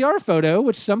in the PR photo,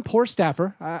 which some poor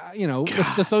staffer,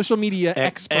 the social media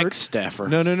expert, ex-staffer.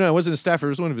 No. It wasn't a staffer. It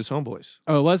was one of his homeboys.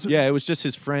 Oh, it was. Yeah, it was just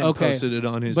his friend posted it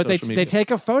on his But social media. they take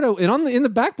a photo, and in the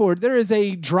backboard there is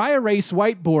a dry erase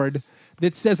whiteboard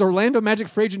that says Orlando Magic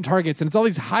free agent targets, and it's all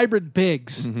these hybrid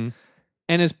bigs. Mm-hmm.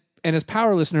 And his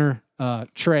power listener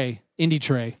Indie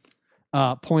Trey,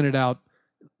 pointed out,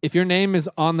 if your name is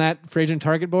on that free agent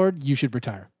target board, you should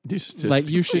retire. You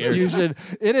should.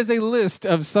 It is a list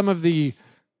of some of the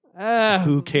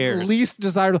who cares least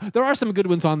desirable. There are some good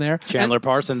ones on there. Chandler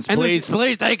Parsons, please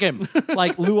take him.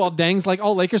 Like Luol Deng's, like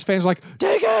all Lakers fans are like,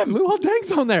 take him. Luol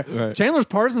Deng's on there. Right. Chandler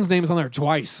Parsons' name is on there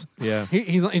twice. Yeah,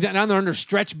 he's down there under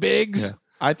stretch bigs. Yeah.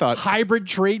 I thought hybrid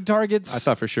trade targets. I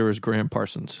thought for sure it was Graham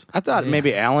Parsons. I thought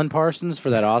maybe Alan Parsons for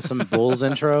that awesome Bulls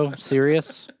intro.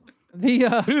 Serious.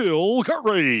 Bill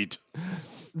Cartwright.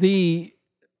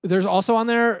 There's also on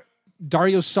there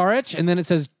Dario Saric, and then it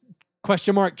says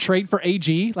trade for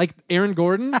AG, like Aaron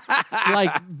Gordon.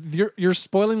 Like you're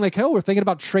spoiling like hell. We're thinking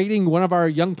about trading one of our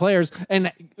young players,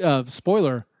 and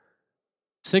spoiler,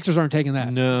 Sixers aren't taking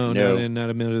that. No. Not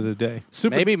a minute of the day.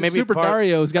 Maybe Super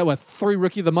Dario's got 3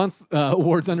 Rookie of the Month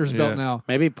awards under his belt now.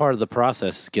 Maybe part of the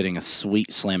process is getting a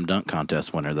sweet slam dunk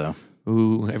contest winner though.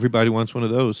 Ooh, everybody wants one of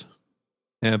those.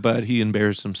 Yeah, but he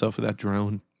embarrassed himself with that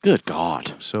drone. Good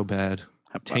God. So bad.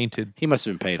 Tainted. He must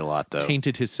have been paid a lot, though.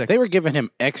 Tainted his second. They were giving him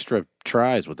extra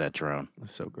tries with that drone.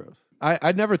 So gross.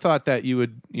 I never thought that you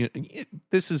would.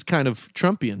 This is kind of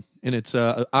Trumpian in its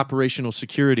operational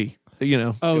security. you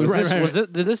know. Oh, right.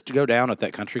 Did this go down at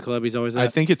that country club he's always at? I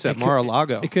think it's at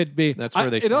Mar-a-Lago. It could be. That's where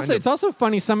they signed him. It's also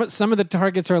funny. Some of the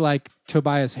targets are like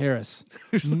Tobias Harris,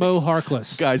 Mo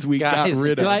Harkless, guys we got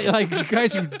rid of. Like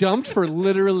guys you dumped for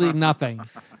literally nothing.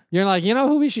 You're like, you know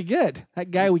who we should get?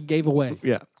 That guy we gave away.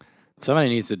 Yeah. Somebody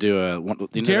needs to do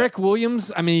Derek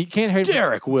Williams. I mean, you can't hate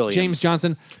Derek Williams. James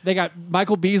Johnson. They got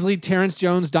Michael Beasley, Terrence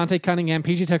Jones, Dante Cunningham,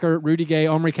 PJ Tucker, Rudy Gay,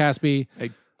 Omri Caspi. Hey.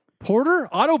 Porter?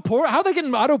 Otto Porter? How are they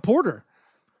getting Otto Porter?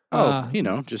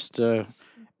 Just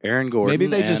Aaron Gordon. Maybe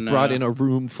they just brought in a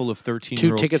room full of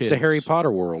 13-year-old 2 tickets to Harry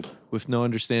Potter World. With no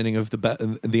understanding of the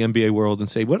NBA world and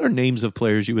say, what are names of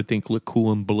players you would think look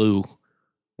cool in blue?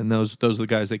 And those are the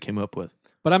guys they came up with.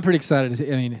 But I'm pretty excited.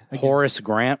 I mean, Horace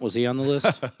Grant, was he on the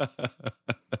list?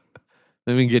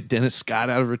 Then we can get Dennis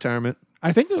Scott out of retirement.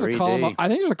 I think there's a column. I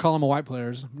think there's a column of white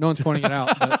players. No one's pointing it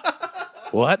out. But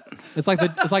what? It's like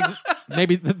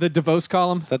maybe the DeVos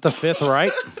column. Is that the 5th,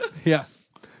 right? Yeah.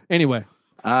 Anyway,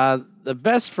 the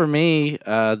best for me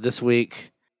this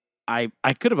week. I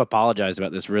could have apologized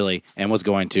about this really, and was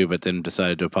going to, but then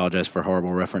decided to apologize for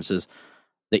horrible references.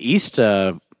 The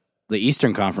Eastern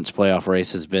Conference playoff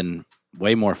race has been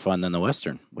way more fun than the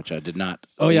Western, which I did not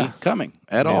see coming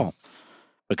at all.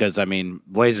 Because, I mean,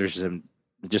 Blazers have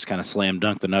just kind of slam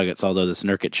dunked the Nuggets, although this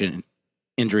Nurkic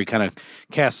injury kind of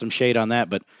cast some shade on that.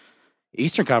 But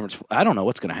Eastern Conference, I don't know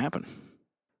what's going to happen.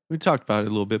 We talked about it a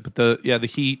little bit, but the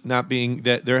Heat not being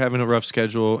that they're having a rough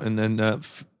schedule, and then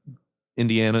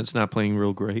Indiana's not playing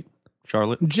real great.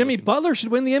 Charlotte, Jimmy Butler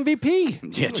should win the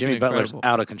MVP. Yeah, Jimmy Butler's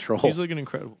out of control. He's looking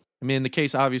incredible. I mean, the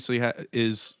case obviously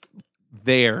is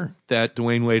there that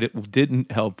Dwayne Wade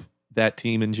didn't help that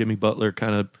team, and Jimmy Butler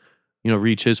kind of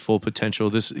reach his full potential.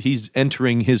 He's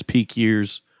entering his peak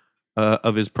years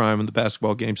of his prime, and the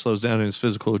basketball game slows down, and his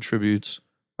physical attributes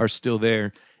are still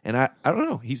there. And I don't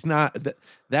know. He's not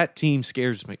that team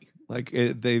scares me. Like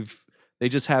they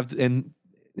just have, and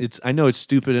I know it's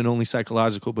stupid and only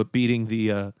psychological, but beating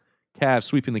the Cavs,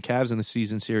 sweeping the Cavs in the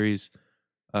season series,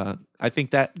 I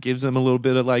think that gives them a little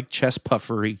bit of like chest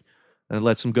puffery and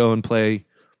lets them go and play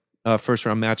first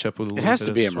round matchup with a little bit. It has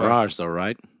to be a mirage, though,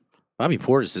 right? Bobby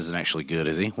Portis isn't actually good,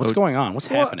 is he? What's going on? What's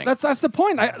happening? That's the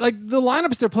point. Like the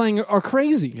lineups they're playing are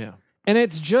crazy. Yeah, and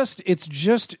it's just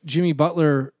Jimmy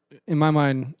Butler in my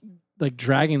mind, like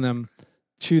dragging them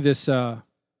to this.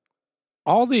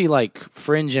 All the like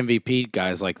fringe MVP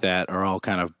guys like that are all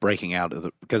kind of breaking out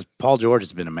because Paul George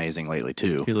has been amazing lately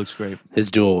too. He looks great.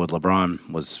 His duel with LeBron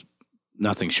was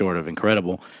nothing short of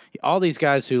incredible. All these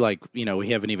guys who we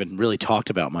haven't even really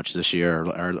talked about much this year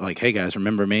are like, hey guys,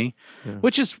 remember me? Yeah.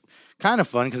 Which is kind of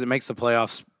fun because it makes the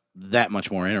playoffs that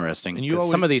much more interesting. And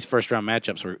some of these first round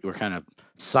matchups we're kind of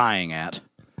sighing at.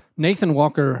 Nathan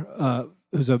Walker,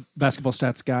 who's a basketball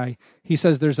stats guy, he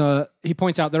says he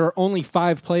points out there are only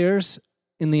 5 players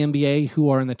in the NBA who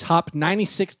are in the top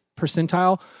 96th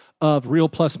percentile of real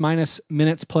plus minus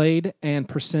minutes played and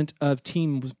percent of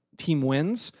team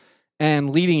wins. And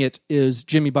leading it is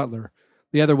Jimmy Butler.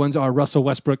 The other ones are Russell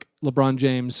Westbrook, LeBron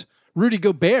James, Rudy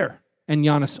Gobert, and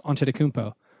Giannis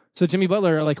Antetokounmpo. So Jimmy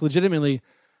Butler, like legitimately,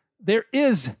 there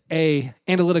is a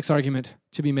analytics argument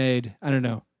to be made. I don't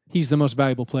know. He's the most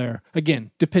valuable player.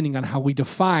 Again, depending on how we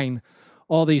define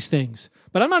all these things.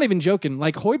 But I'm not even joking.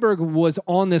 Like Hoiberg was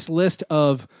on this list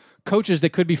of coaches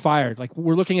that could be fired. Like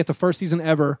we're looking at the first season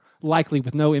ever, likely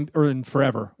with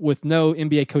forever, with no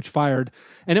NBA coach fired.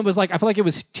 And it was like, I feel like it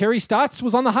was Terry Stotts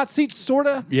was on the hot seat, sort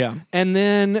of. Yeah. And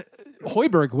then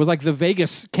Hoiberg was like the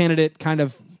Vegas candidate kind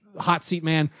of hot seat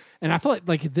man. And I feel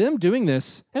like them doing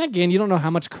this, and again, you don't know how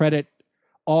much credit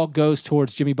all goes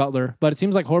towards Jimmy Butler, but it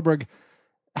seems like Hoiberg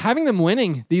having them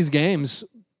winning these games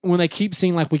when they keep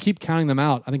seeing like we keep counting them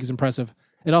out, I think is impressive.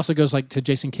 It also goes like to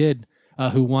Jason Kidd,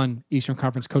 who won Eastern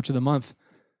Conference Coach of the Month,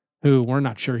 who we're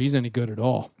not sure he's any good at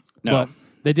all. No. But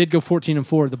they did go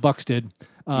 14-4. The Bucks did.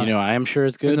 I am sure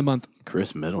it's good. In the month.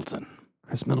 Chris Middleton.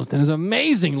 Chris Middleton is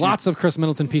amazing. Lots of Chris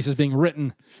Middleton pieces being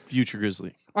written. Future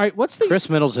Grizzly. All right, what's the... Chris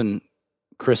Middleton,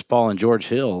 Chris Paul, and George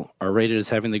Hill are rated as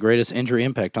having the greatest injury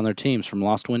impact on their teams from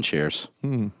lost win shares.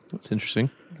 That's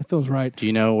interesting. That feels right. Do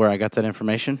you know where I got that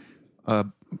information?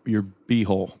 Your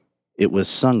b-hole. It was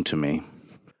sung to me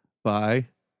by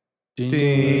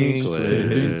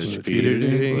Dinklage. Peter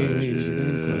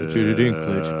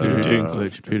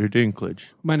Dinklage.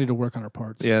 Might need to work on our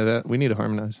parts. Yeah, we need to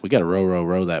harmonize. We got to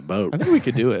row that boat. I think we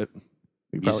could do it.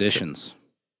 Musicians.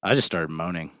 I just started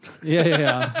moaning.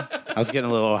 Yeah. I was getting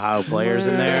a little Ohio players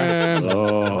in there.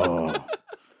 Oh.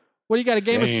 What do you got? A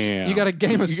game of you got a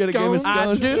game of scones?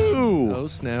 I do. Oh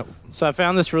snap! So I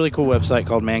found this really cool website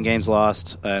called Man Games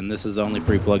Lost, and this is the only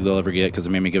free plug they'll ever get because it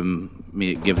made me give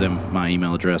them my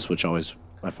email address, which always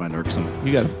I find irksome.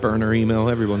 You got a burner email.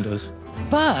 Everyone does.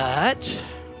 But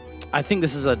I think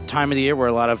this is a time of the year where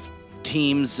a lot of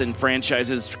teams and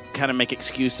franchises kind of make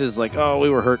excuses like, oh, we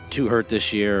were too hurt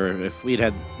this year. If we'd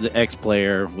had the X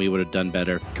player, we would have done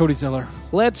better. Cody Zeller.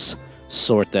 Let's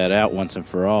sort that out once and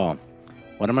for all.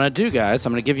 What I'm going to do, guys,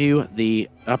 I'm going to give you the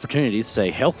opportunity to say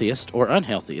healthiest or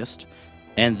unhealthiest,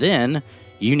 and then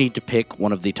you need to pick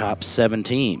one of the top 7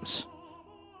 teams.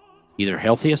 Either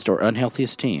healthiest or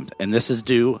unhealthiest teams. And this is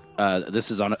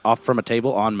off from a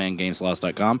table on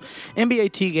mangameslost.com.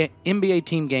 NBA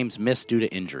team games missed due to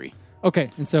injury. Okay,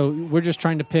 and so we're just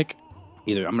trying to pick.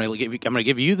 Either I'm going to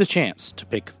give you the chance to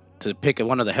pick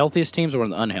one of the healthiest teams or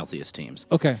one of the unhealthiest teams.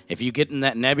 Okay. If you get in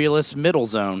that nebulous middle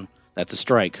zone, that's a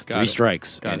strike. 3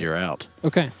 strikes, and you're out.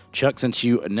 Okay. Chuck, since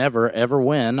you never, ever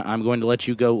win, I'm going to let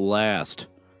you go last.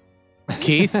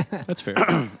 Keith? That's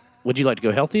fair. Would you like to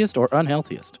go healthiest or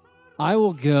unhealthiest? I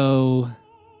will go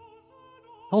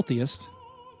healthiest.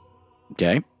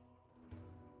 Okay.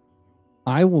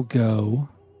 I will go.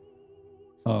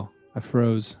 Oh, I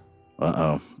froze.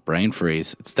 Uh-oh. Brain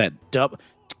freeze. It's that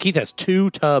Keith has 2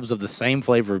 tubs of the same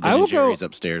flavor of I Ben will and Jerry's go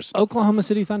upstairs. Oklahoma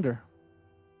City Thunder.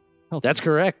 Healthiest. That's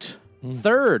correct.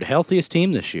 3rd healthiest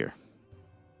team this year.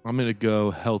 I'm going to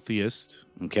go healthiest.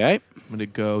 Okay. I'm going to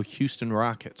go Houston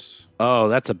Rockets. Oh,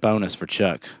 that's a bonus for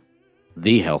Chuck.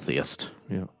 The healthiest.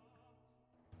 Yeah.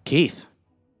 Keith.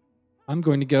 I'm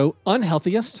going to go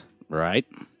unhealthiest. Right.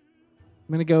 I'm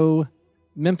going to go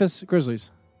Memphis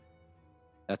Grizzlies.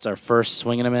 That's our first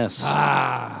swing and a miss.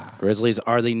 Grizzlies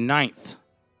are the 9th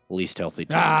least healthy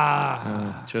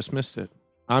team. Just missed it.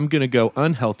 I'm going to go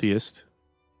unhealthiest,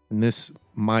 and this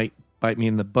might bite me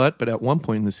in the butt, but at one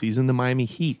point in the season, the Miami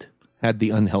Heat had the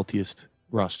unhealthiest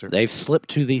roster. They've slipped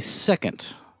to the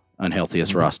 2nd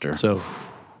unhealthiest roster. So,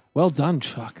 Well done,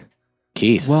 Chuck.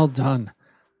 Keith. Well done.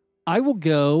 I will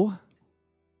go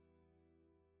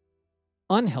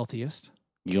unhealthiest.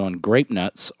 You going grape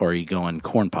nuts or are you going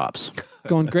corn pops?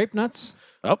 Going grape nuts.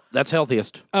 Oh, that's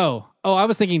healthiest. Oh, I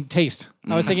was thinking taste.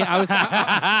 I'm sorry.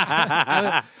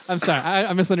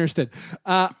 I misunderstood.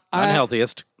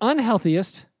 Unhealthiest.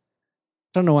 Unhealthiest. I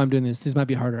don't know why I'm doing this. This might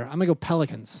be harder. I'm going to go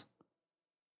Pelicans.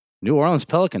 New Orleans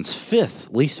Pelicans,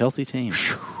 5th least healthy team.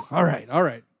 All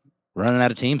right. Running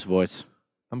out of teams, boys.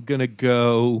 I'm going to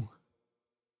go...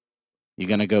 You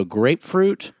going to go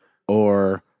grapefruit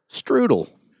or strudel?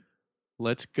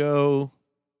 Let's go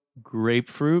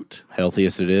grapefruit.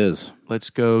 Healthiest it is. Let's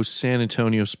go San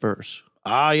Antonio Spurs.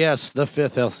 Ah, yes, the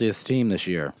 5th healthiest team this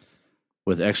year,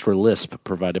 with extra lisp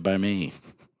provided by me.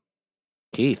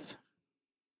 Keith,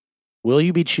 will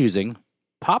you be choosing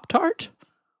Pop-Tart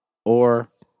or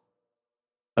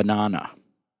banana?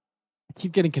 I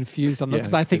keep getting confused on that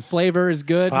because Yeah, I think flavor is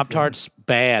good. Pop-Tart's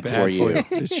bad for you.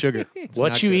 It's sugar. It's What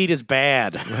not you good. eat is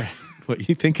bad. What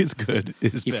you think is good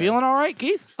is You bad. feeling all right,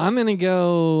 Keith? I'm going to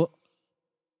go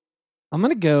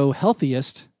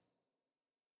healthiest.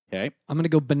 Okay. I'm going to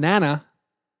go banana.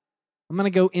 I'm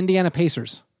going to go Indiana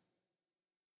Pacers.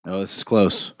 Oh, this is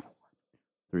close.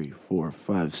 3, 4,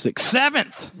 5, 6,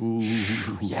 7th.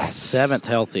 Ooh. Yes. 7th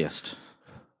healthiest.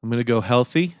 I'm going to go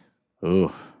healthy.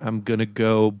 Ooh, I'm going to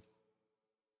go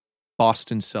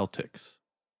Boston Celtics.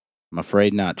 I'm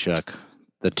afraid not, Chuck.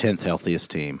 The 10th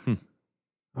healthiest team.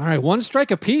 All right. 1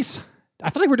 strike apiece. I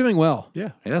feel like we're doing well.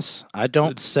 Yeah. Yes, I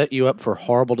don't set you up for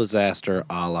horrible disaster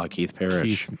a la Keith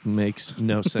Parrish. Keith makes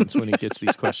no sense when he gets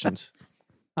these questions.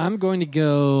 I'm going to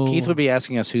go. Keith would be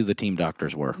asking us who the team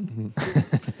doctors were.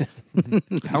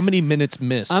 How many minutes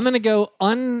missed? I'm going to go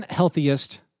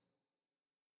unhealthiest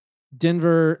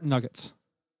Denver Nuggets.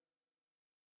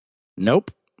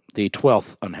 Nope. The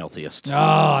 12th unhealthiest.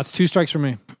 Oh, it's 2 strikes for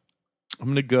me. I'm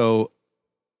going to go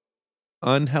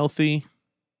unhealthy.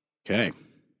 Okay.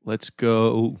 Let's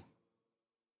go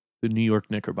the New York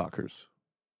Knickerbockers.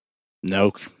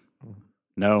 No.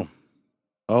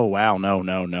 Oh, wow. No.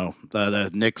 The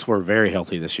Knicks were very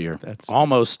healthy this year. That's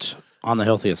Almost on the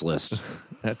healthiest list.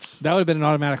 That would have been an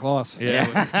automatic loss. Yeah.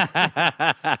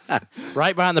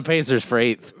 Right behind the Pacers for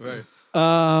 8th.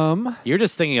 Right. You're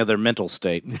just thinking of their mental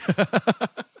state.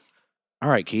 All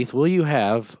right, Keith, will you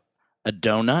have a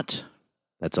donut?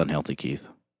 That's unhealthy, Keith.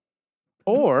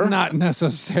 Or Not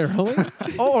necessarily.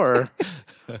 or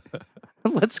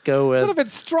let's go What with if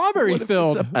it's strawberry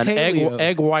filled? an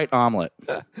egg white omelet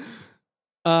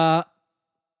Uh,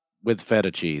 with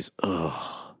feta cheese.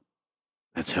 Oh,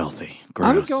 that's healthy. Gross.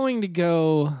 I'm going to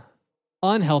go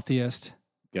unhealthiest.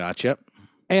 Gotcha.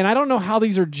 And I don't know how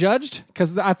these are judged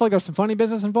because I feel like there's some funny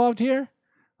business involved here.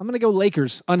 I'm going to go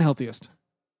Lakers, unhealthiest.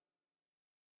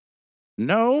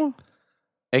 No.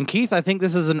 And Keith, I think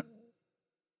this is an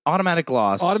Automatic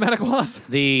loss. Automatic loss.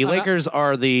 The Lakers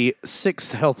are the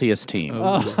 6th healthiest team.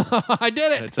 I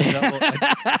did it. It's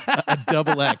a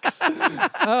double X.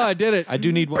 I did it. I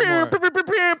do need one more.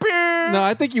 No,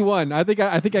 I think you won. I think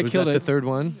I Was killed that it. the third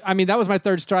one? I mean, that was my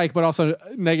third strike, but also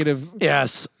negative.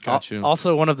 Yes. Got you.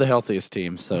 Also one of the healthiest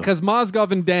teams. So Because Mozgov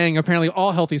and Dang apparently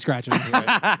all healthy scratches.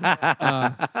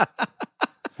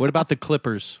 What about the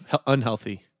Clippers?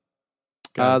 Unhealthy.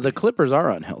 the Clippers are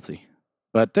unhealthy.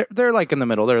 But they're like in the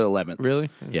middle. They're 11th. Really?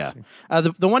 Yeah.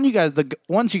 The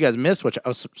ones you guys missed, which I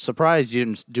was surprised you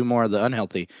didn't do more of the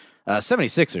unhealthy.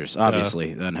 76ers,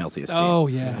 obviously the unhealthiest team. Oh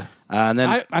yeah. And then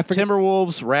I forget-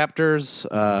 Timberwolves,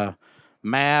 Raptors,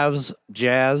 Mavs,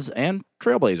 Jazz, and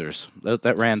Trailblazers.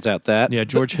 That rounds out that. Yeah,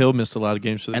 George Hill missed a lot of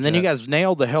games for the And then you Jazz. guys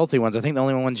nailed the healthy ones. I think the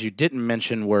only ones you didn't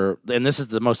mention were, and this is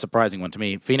the most surprising one to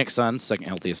me, Phoenix Suns, second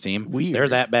healthiest team. Weird. They're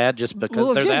that bad just because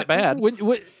Well, they're again, that bad.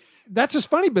 That's just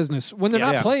funny business when they're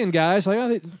Yeah. not playing, guys.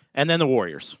 Like, And then the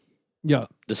Warriors, yeah.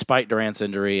 despite Durant's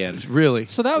injury. And Really?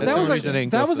 So that That's was the like, reason I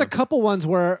didn't that go was for a them. couple ones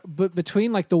where, but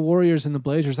between like the Warriors and the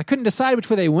Blazers, I couldn't decide which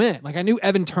way they went. Like I knew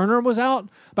Evan Turner was out,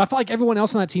 but I felt like everyone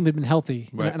else on that team had been healthy,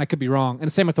 Right. and I could be wrong. And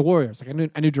the same with the Warriors. Like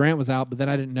I knew Durant was out, but then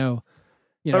I didn't know.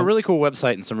 You a know, really cool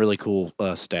website and some really cool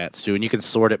stats too. And you can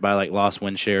sort it by like lost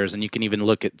win shares, and you can even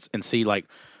look at and see like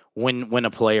when a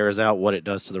player is out, what it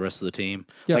does to the rest of the team.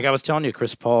 Yeah. Like I was telling you,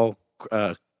 Chris Paul,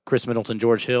 Chris Middleton,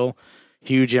 George Hill,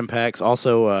 huge impacts.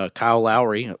 Also, Kyle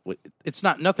Lowry. It's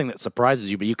nothing that surprises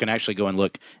you, but you can actually go and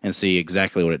look and see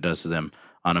exactly what it does to them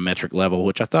on a metric level,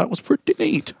 which I thought was pretty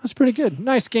neat. that's pretty good.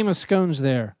 Nice game of scones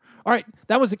there. All right,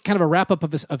 that was kind of a wrap up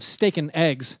of steak and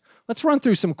eggs. Let's run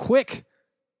through some quick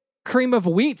cream of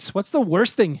wheats. What's the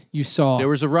worst thing you saw? There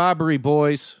was a robbery,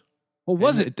 boys. What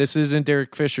was And it? This isn't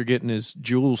Derek Fisher getting his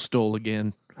jewels stole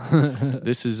again.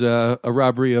 This is a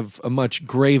robbery of a much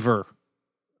graver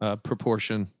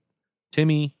proportion.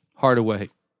 Timmy Hardaway,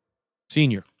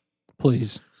 Sr.,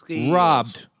 Please.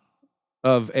 robbed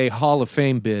of a Hall of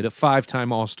Fame bid, a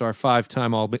 5-time All-Star,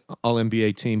 5-time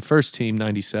All-NBA team, first team,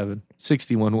 97,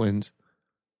 61 wins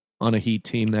on a Heat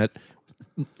team that,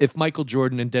 if Michael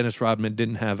Jordan and Dennis Rodman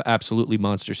didn't have absolutely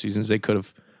monster seasons, they could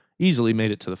have easily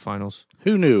made it to the finals.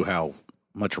 Who knew how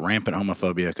much rampant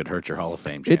homophobia could hurt your Hall of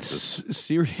Fame chances? It's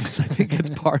serious. I think it's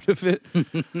part of it.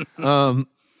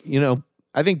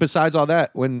 I think besides all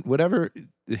that, whatever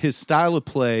his style of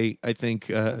play, I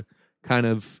think kind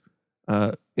of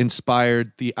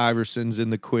inspired the Iversons in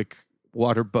the quick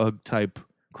water bug type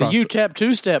The U-tap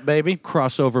two-step, baby.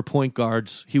 crossover point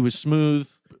guards. He was smooth.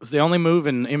 It was the only move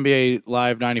in NBA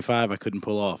Live 95 I couldn't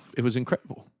pull off. It was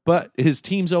incredible. But his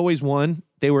teams always won.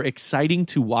 They were exciting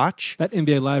to watch. That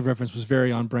NBA Live reference was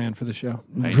very on brand for the show.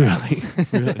 Really,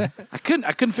 really. I couldn't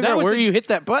figure That out was where the- you hit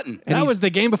that button. That was the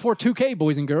game before 2K,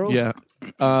 boys and girls. Yeah.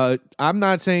 I'm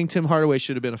not saying Tim Hardaway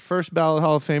should have been a first ballot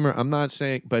Hall of Famer. I'm not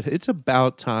saying, but it's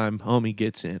about time homie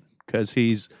gets in because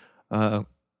he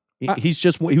was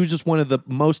just one of the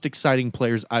most exciting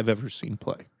players I've ever seen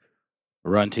play.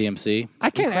 Run TMC. I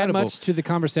can't Incredible. add much to the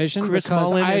conversation Chris because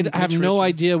Mullin I and have Mitch no Richmond.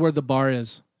 idea where the bar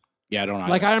is. Yeah, I don't know.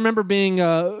 Like I remember being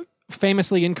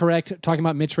famously incorrect talking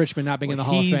about Mitch Richmond not being in the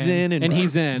Hall of He's Fame, in, and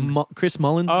he's in. Chris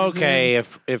Mullins. is Okay, in.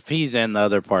 if he's in the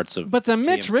other parts of, But the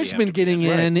Mitch TMC have Richmond to be getting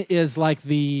in. in is like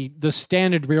the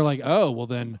standard. Where you're like, oh well,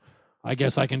 then I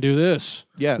guess I can do this.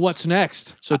 Yes. What's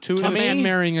next? So two A of man them.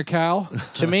 marrying a cow.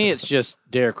 to me, it's just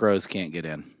Derrick Rose can't get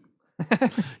in.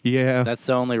 Yeah, That's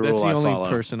the only that's rule the I only follow.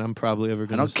 person I'm probably ever I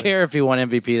going to don't care if he won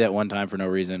MVP that one time for no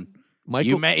reason. Michael,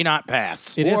 You may not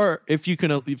pass. It is- or if you're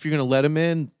gonna let him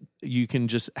in, you can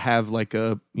just have like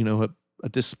a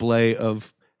display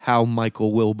of how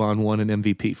Michael Wilbon won an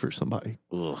MVP for somebody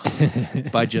Ugh,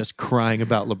 by just crying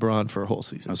about LeBron for a whole I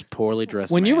season. was poorly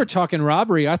dressed. When you man. were talking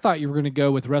robbery, I thought you were going to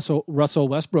go with Russell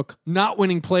Westbrook not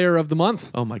winning Player of the Month.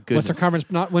 Oh my goodness! Western Conference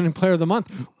not winning Player of the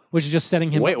Month, which is just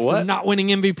setting him Wait, up for what? not winning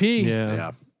MVP.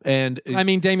 Yeah. And I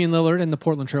mean, Damian Lillard and the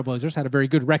Portland Trailblazers had a very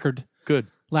good record good.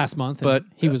 last month, But,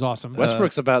 he was awesome.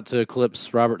 Westbrook's about to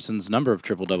eclipse Robertson's number of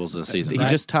triple doubles this season. He right?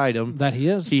 just tied him. That he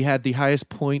is. He had the highest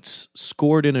points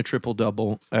scored in a triple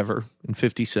double ever in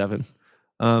 57.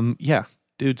 Yeah,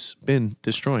 dude's been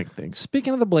destroying things.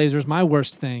 Speaking of the Blazers, my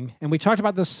worst thing, and we talked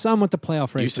about this some with the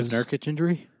playoff races. Yusuf Nurkic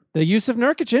injury. The Yusuf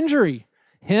Nurkic injury.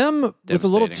 Him with a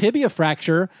little Devastating. tibia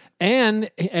fracture,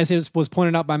 and as it was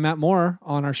pointed out by Matt Moore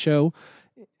on our show,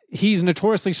 he's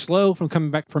notoriously slow from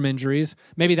coming back from injuries.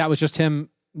 Maybe that was just him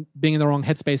being in the wrong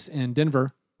headspace in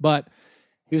Denver, but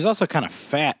He was also kind of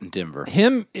fat in Denver.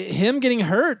 him getting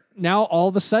hurt now all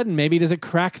of a sudden, maybe does it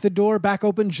crack the door back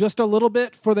open just a little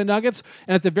bit for the Nuggets?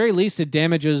 And at the very least, it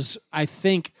damages, I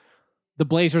think, the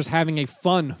Blazers having a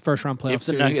fun first round playoff If the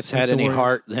series Nuggets with had the any Warriors.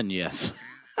 heart, then yes.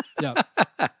 Yeah.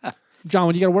 John,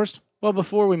 what do you got a worst? Well,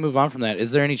 before we move on from that,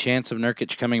 is there any chance of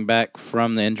Nurkic coming back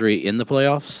from the injury in the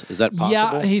playoffs? Is that possible?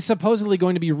 Yeah, he's supposedly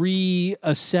going to be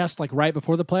reassessed like right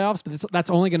before the playoffs, but that's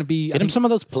only going to be Get him some of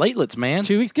those platelets, man.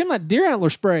 2 weeks. Give him that deer antler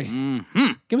spray. Mm-hmm.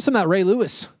 Give him some of that Ray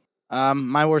Lewis.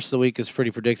 My worst of the week is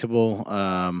pretty predictable.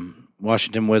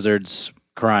 Washington Wizards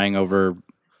crying over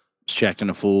Shaqtin'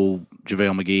 a Fool,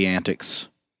 JaVale McGee antics.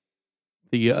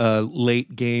 The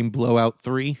late game blowout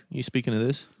 3. You speaking of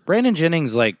this? Brandon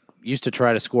Jennings used to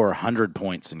try to score 100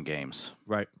 points in games.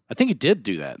 Right. I think he did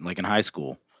do that, in high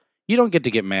school. You don't get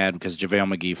to get mad because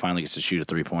JaVale McGee finally gets to shoot a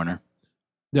three-pointer.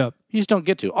 Yep. You just don't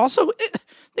get to. Also,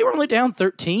 they were only down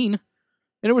 13,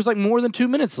 and it was more than 2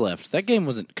 minutes left. That game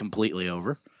wasn't completely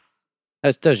over.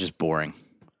 That's just boring.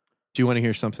 Do you want to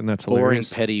hear something that's Boring,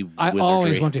 hilarious? petty I wizardry.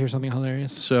 always want to hear something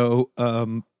hilarious. So,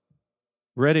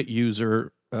 Reddit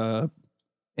user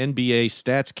NBA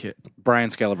Stats Kit Brian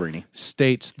Scalabrine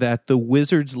states that the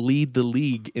Wizards lead the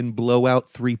league in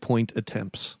blowout 3-point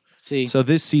attempts. See, So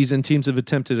this season, teams have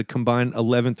attempted a combined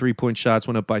 11 3-point shots,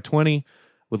 went up by 20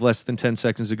 with less than 10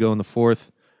 seconds to go in the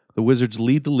fourth. The Wizards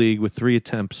lead the league with 3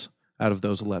 attempts out of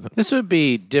those 11. this would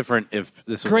be different if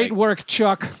this was Great work,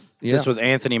 Chuck. Yeah. this was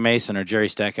Anthony Mason or Jerry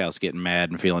Stackhouse getting mad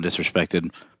and feeling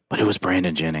disrespected, but it was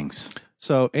Brandon Jennings.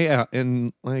 So, yeah,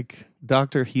 and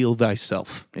Doctor, heal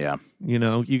thyself. Yeah. You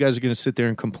guys are going to sit there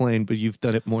and complain, but you've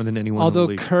done it more than anyone in Although the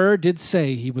league. Kerr did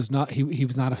say he was not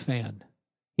a fan.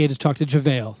 He had to talk to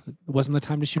JaVale. It wasn't the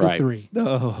time to shoot a Right. 3.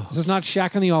 Oh. This is not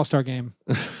Shaq in the All-Star game.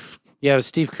 Yeah, but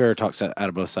Steve Kerr talks out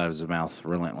of both sides of his mouth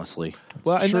relentlessly.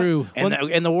 Well, and True.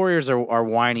 And the Warriors are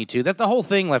whiny, too. That the whole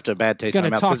thing left a bad taste in my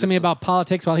Going to mouth. talk 'cause to me it's- about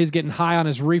politics while he's getting high on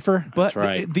his reefer. But That's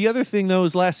right. the other thing, though,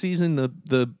 is last season,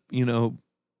 the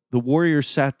Warriors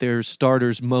sat their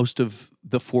starters most of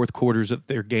the fourth quarters of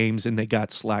their games, and they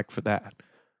got slack for that.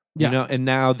 Yeah. And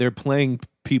now they're playing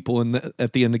people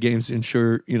at the end of games to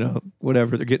ensure,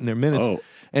 whatever, they're getting their minutes. Oh.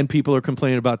 And people are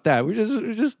complaining about that. We're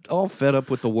just all fed up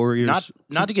with the Warriors.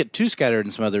 Not to get too scattered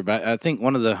and smothered, but I think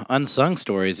one of the unsung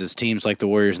stories is teams like the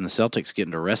Warriors and the Celtics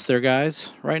getting to rest their guys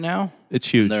right now. It's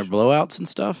huge. Their blowouts and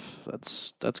stuff.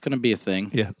 That's going to be a thing.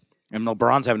 Yeah. And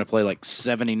LeBron's having to play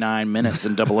 79 minutes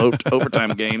in double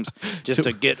overtime games just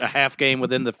to get a half game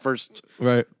within the first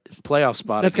Right. playoff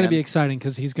spot. That's going to be again. exciting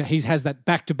because he has that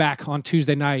back-to-back on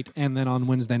Tuesday night and then on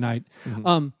Wednesday night.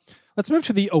 Let's move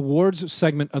to the awards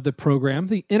segment of the program,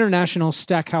 the International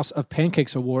Stackhouse of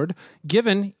Pancakes Award,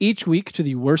 given each week to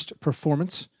the worst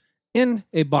performance in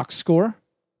a box score.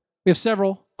 We have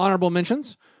several honorable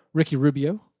mentions. Ricky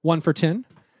Rubio, 1 for 10.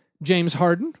 James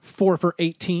Harden, 4 for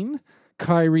 18.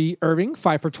 Kyrie Irving,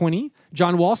 5 for 20.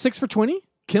 John Wall, 6 for 20.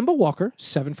 Kemba Walker,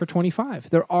 7 for 25.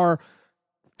 There are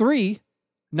 3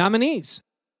 nominees.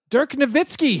 Dirk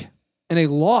Nowitzki in a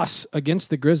loss against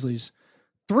the Grizzlies,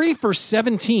 3 for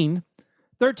 17,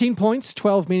 13 points,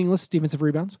 12 meaningless defensive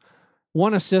rebounds,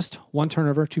 1 assist, 1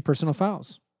 turnover, 2 personal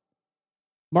fouls.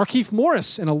 Markieff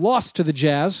Morris in a loss to the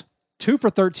Jazz, 2 for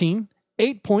 13,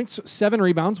 8 points, 7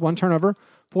 rebounds, 1 turnover,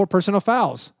 4 personal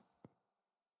fouls.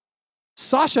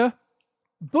 Sasha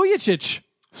Vujacic,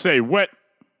 Say what?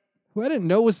 who I didn't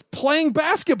know was playing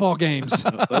basketball games,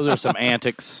 Those are some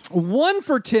antics. 1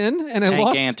 for 10 and a Tank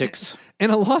loss antics.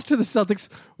 and a loss to the Celtics,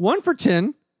 1 for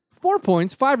 10, 4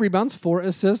 points, 5 rebounds, 4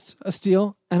 assists, a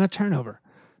steal, and a turnover.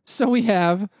 So we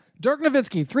have Dirk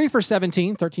Nowitzki, 3 for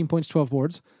 17, 13 points, 12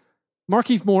 boards.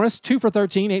 Markieff Morris, 2 for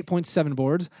 13, 8.7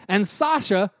 boards. And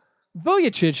Sasha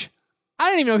Vujacic, I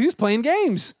didn't even know he was playing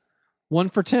games. 1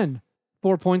 for 10,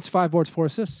 4 points, 5 boards, 4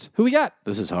 assists. Who we got?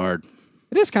 This is hard.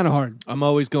 It is kind of hard. I'm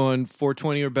always going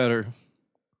 420 or better.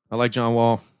 I like John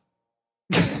Wall.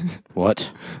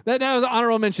 What? That now is an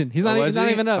honorable mention. He's not, he's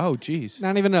not even up. Oh, geez.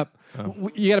 Not even up.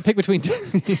 You got to pick between two.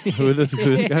 Who are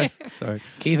the guys? Sorry.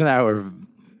 Keith and I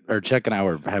or Chuck and I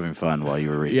were having fun while you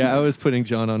were reading. Yeah, I this. was putting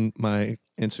John on my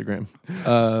Instagram.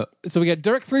 So we got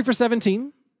Dirk, 3 for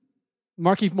 17.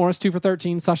 Markieff Morris, 2 for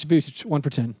 13. Sasha Vujacic, 1 for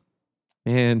 10.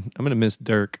 And I'm going to miss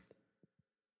Dirk.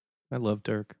 I love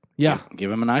Dirk. Yeah. Give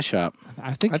him an eye shop.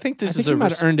 I think this is he a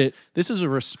might have earned it. This is a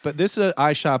respect. This is an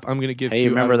eye shop I'm going to give to Hey, you.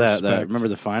 remember out of that? respect. Remember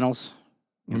the finals?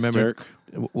 Against Remember Dirk?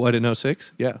 what in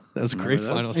 06? Yeah, that was Remember great those?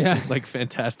 finals. Yeah. Like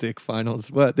fantastic finals.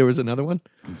 What? There was another one?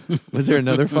 Was there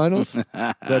another finals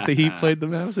that the Heat played the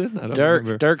Mavs in? I don't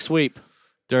remember. Dirk sweep.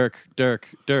 Dirk. All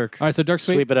right, so Dirk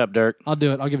Sweep it up, Dirk. I'll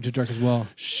do it. I'll give it to Dirk as well.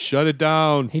 Shut it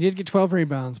down. He did get 12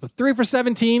 rebounds, but 3 for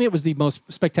 17. It was the most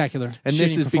spectacular. And this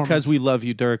shooting is because performance. we love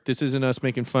you, Dirk. This isn't us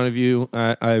making fun of you.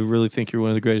 I really think you're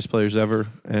one of the greatest players ever,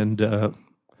 and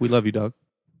we love you, dog.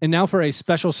 And now for a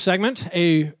special segment,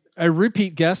 a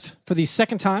repeat guest for the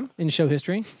second time in show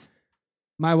history.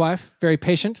 My wife, very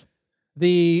patient,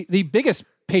 the biggest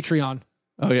Patreon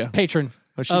Oh yeah, patron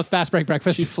she- of Fast Break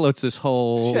Breakfast. she floats this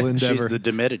whole endeavor. She's the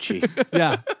de Medici.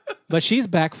 Yeah. But she's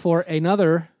back for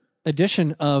another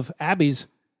edition of Abby's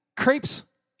Crepes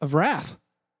of Wrath.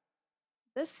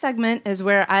 This segment is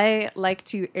where I like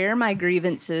to air my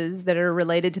grievances that are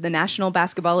related to the National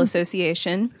Basketball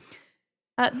Association.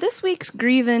 This week's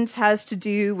grievance has to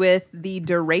do with the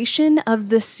duration of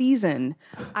the season.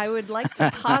 I would like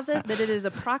to posit that it is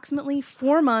approximately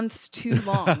 4 months too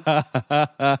long.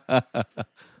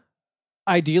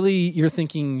 Ideally, you're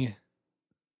thinking,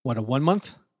 what, a 1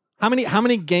 month? How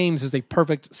many games is a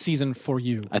perfect season for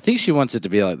you? I think she wants it to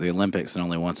be like the Olympics and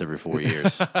only once every 4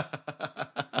 years.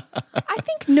 I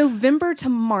think November to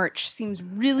March seems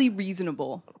really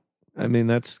reasonable. I mean,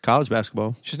 that's college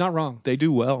basketball. She's not wrong. They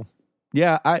do well.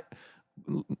 Yeah,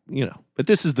 but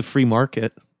this is the free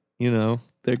market. They're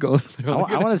going.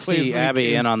 I want to see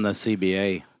Abby in on the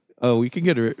CBA. Oh, we can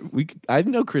get her. I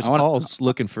know Chris Paul's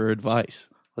looking for advice.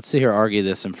 Let's see her argue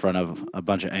this in front of a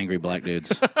bunch of angry black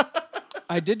dudes.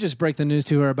 I did just break the news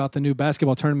to her about the new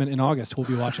basketball tournament in August we'll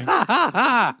be watching.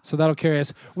 So that'll carry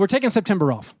us. We're taking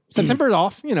September off. September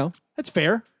off, that's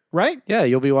fair, right? Yeah,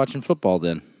 you'll be watching football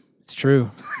then. It's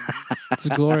true. It's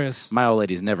glorious. My old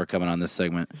lady's never coming on this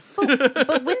segment.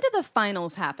 But when do the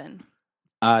finals happen?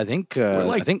 I think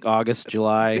August,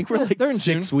 July. I think we're They're in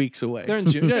 6 weeks away. They're in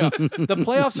June. No. The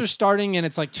playoffs are starting, and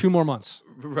it's like 2 more months.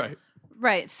 Right.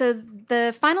 Right. So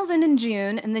the finals end in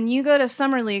June, and then you go to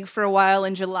Summer League for a while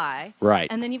in July. Right.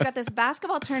 And then you've got this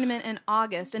basketball tournament in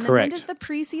August. And then Correct. when does the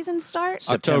preseason start?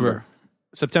 September.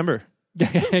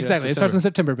 Exactly. It starts in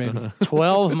September, baby.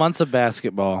 12 months of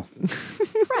basketball.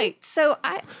 Right. So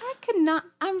I could not,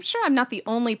 I'm sure I'm not the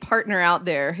only partner out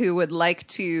there who would like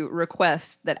to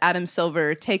request that Adam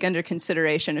Silver take under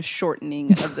consideration a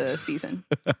shortening of the season.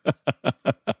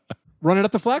 Run it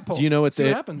up the flagpole. Do you know what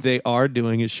happens? they are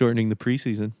doing is shortening the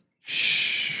preseason?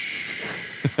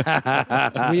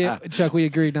 Chuck, we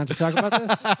agreed not to talk about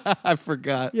this. I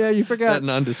forgot. Yeah, you forgot. That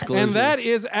non-disclosure. And that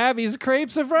is Abby's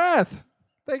Crepes of Wrath.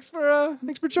 Thanks for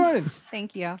joining.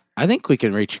 Thank you. I think we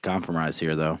can reach a compromise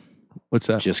here, though. What's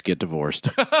that? Just get divorced.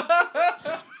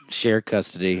 Share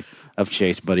custody of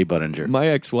Chase Buddy Buttinger. My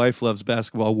ex-wife loves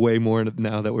basketball way more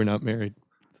now that we're not married.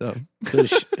 So Who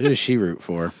does she root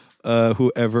for?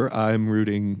 Whoever I'm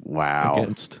rooting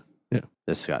against. Yeah.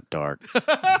 This got dark.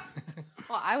 Well,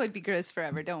 I would be Grizz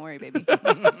forever. Don't worry, baby.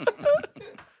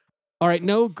 All right,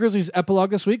 no Grizzlies epilogue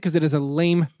this week because it is a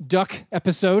lame duck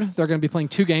episode. They're going to be playing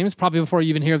 2 games probably before you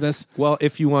even hear this. Well,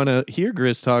 if you want to hear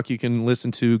Grizz talk, you can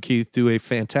listen to Keith do a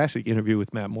fantastic interview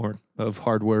with Matt Moore of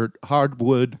Hardwood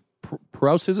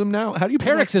Paroxysm now? How do you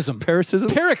Paroxysm. Paroxysm?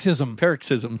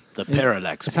 The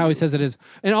parallax. That's how he says it is.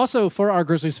 And also for our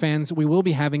Grizzlies fans, we will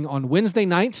be having on Wednesday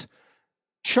night,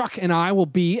 Chuck and I will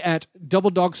be at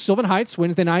Double Dog Sylvan Heights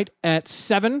Wednesday night at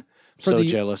 7 for the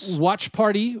jealous. watch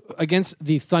party against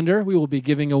the Thunder. We will be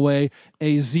giving away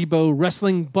a Zebo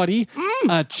wrestling buddy,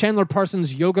 a Chandler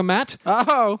Parsons yoga mat,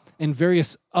 and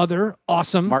various other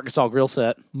awesome Marcus All grill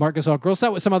set. grill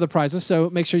set with some other prizes. So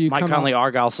make sure you Mike come Conley out.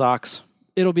 Argyle socks.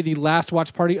 It'll be the last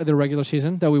watch party of the regular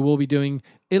season, though we will be doing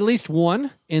at least one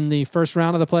in the first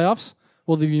round of the playoffs.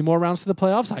 Will there be more rounds to the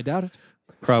playoffs? I doubt it.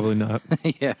 Probably not.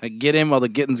 Yeah, get in while the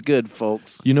getting's good,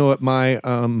 folks. You know what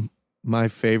my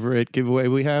favorite giveaway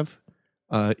we have?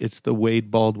 It's the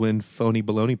Wade Baldwin phony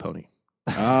baloney pony.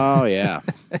 Oh, yeah.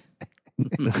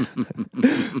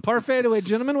 Par fadeaway,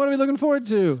 gentlemen. What are we looking forward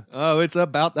to? Oh, it's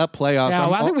about that playoffs. Yeah,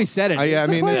 well, I think we said it. Yeah, It's I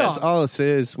the mean, that's playoffs. all it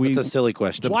is. It's a silly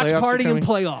question. The Watch playoffs are party and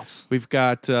coming. playoffs. We've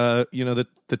got, the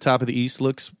top of the East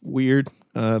looks weird.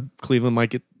 Cleveland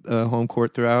might get home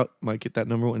court throughout, might get that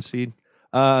number 1 seed.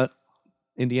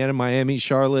 Indiana, Miami,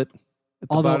 Charlotte at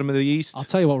the bottom of the East. I'll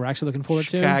tell you what we're actually looking forward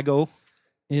to Chicago.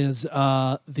 is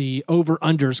the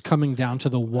over-unders coming down to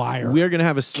the wire. We're going to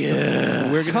have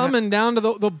coming down to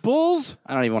the Bulls.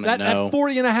 I don't even want to That know.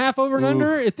 40 and a half over and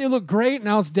under. If they look great,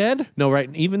 now it's dead. No, right.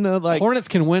 And even the Hornets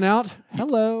can win out.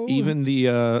 Hello. even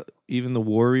the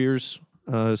Warriors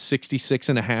 66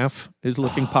 and a half is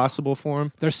looking possible for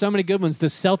them. There's so many good ones. The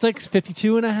Celtics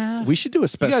 52 and a half. We should do a You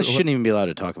special guys shouldn't even be allowed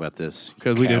to talk about this.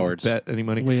 because we didn't Cowards. bet any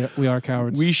money. We are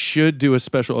cowards. We should do a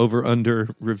special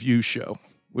over-under review show.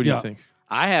 What do Yeah. you think?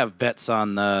 I have bets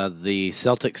on the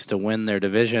Celtics to win their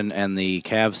division and the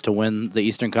Cavs to win the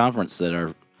Eastern Conference.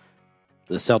 The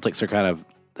Celtics are kind of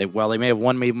they may have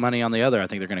won me money on the other. I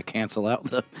think they're going to cancel out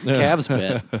the Cavs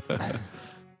bet.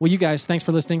 Well, you guys, thanks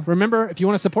for listening. Remember, if you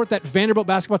want to support that Vanderbilt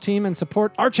basketball team and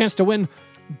support our chance to win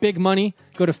big money,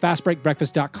 go to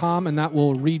fastbreakbreakfast.com, and that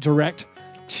will redirect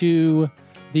to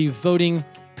the voting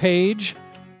page.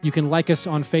 You can like us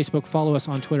on Facebook, follow us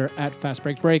on Twitter at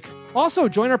FastBreakBreak. Also,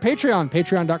 join our Patreon,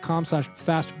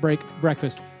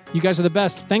 patreon.com/FastBreakBreakfast. You guys are the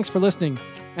best. Thanks for listening.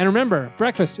 And remember,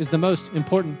 breakfast is the most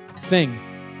important thing.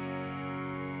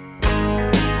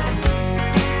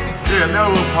 Yeah,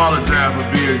 never apologize for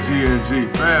being G&G.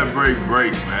 Fast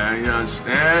break, man. You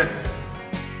understand?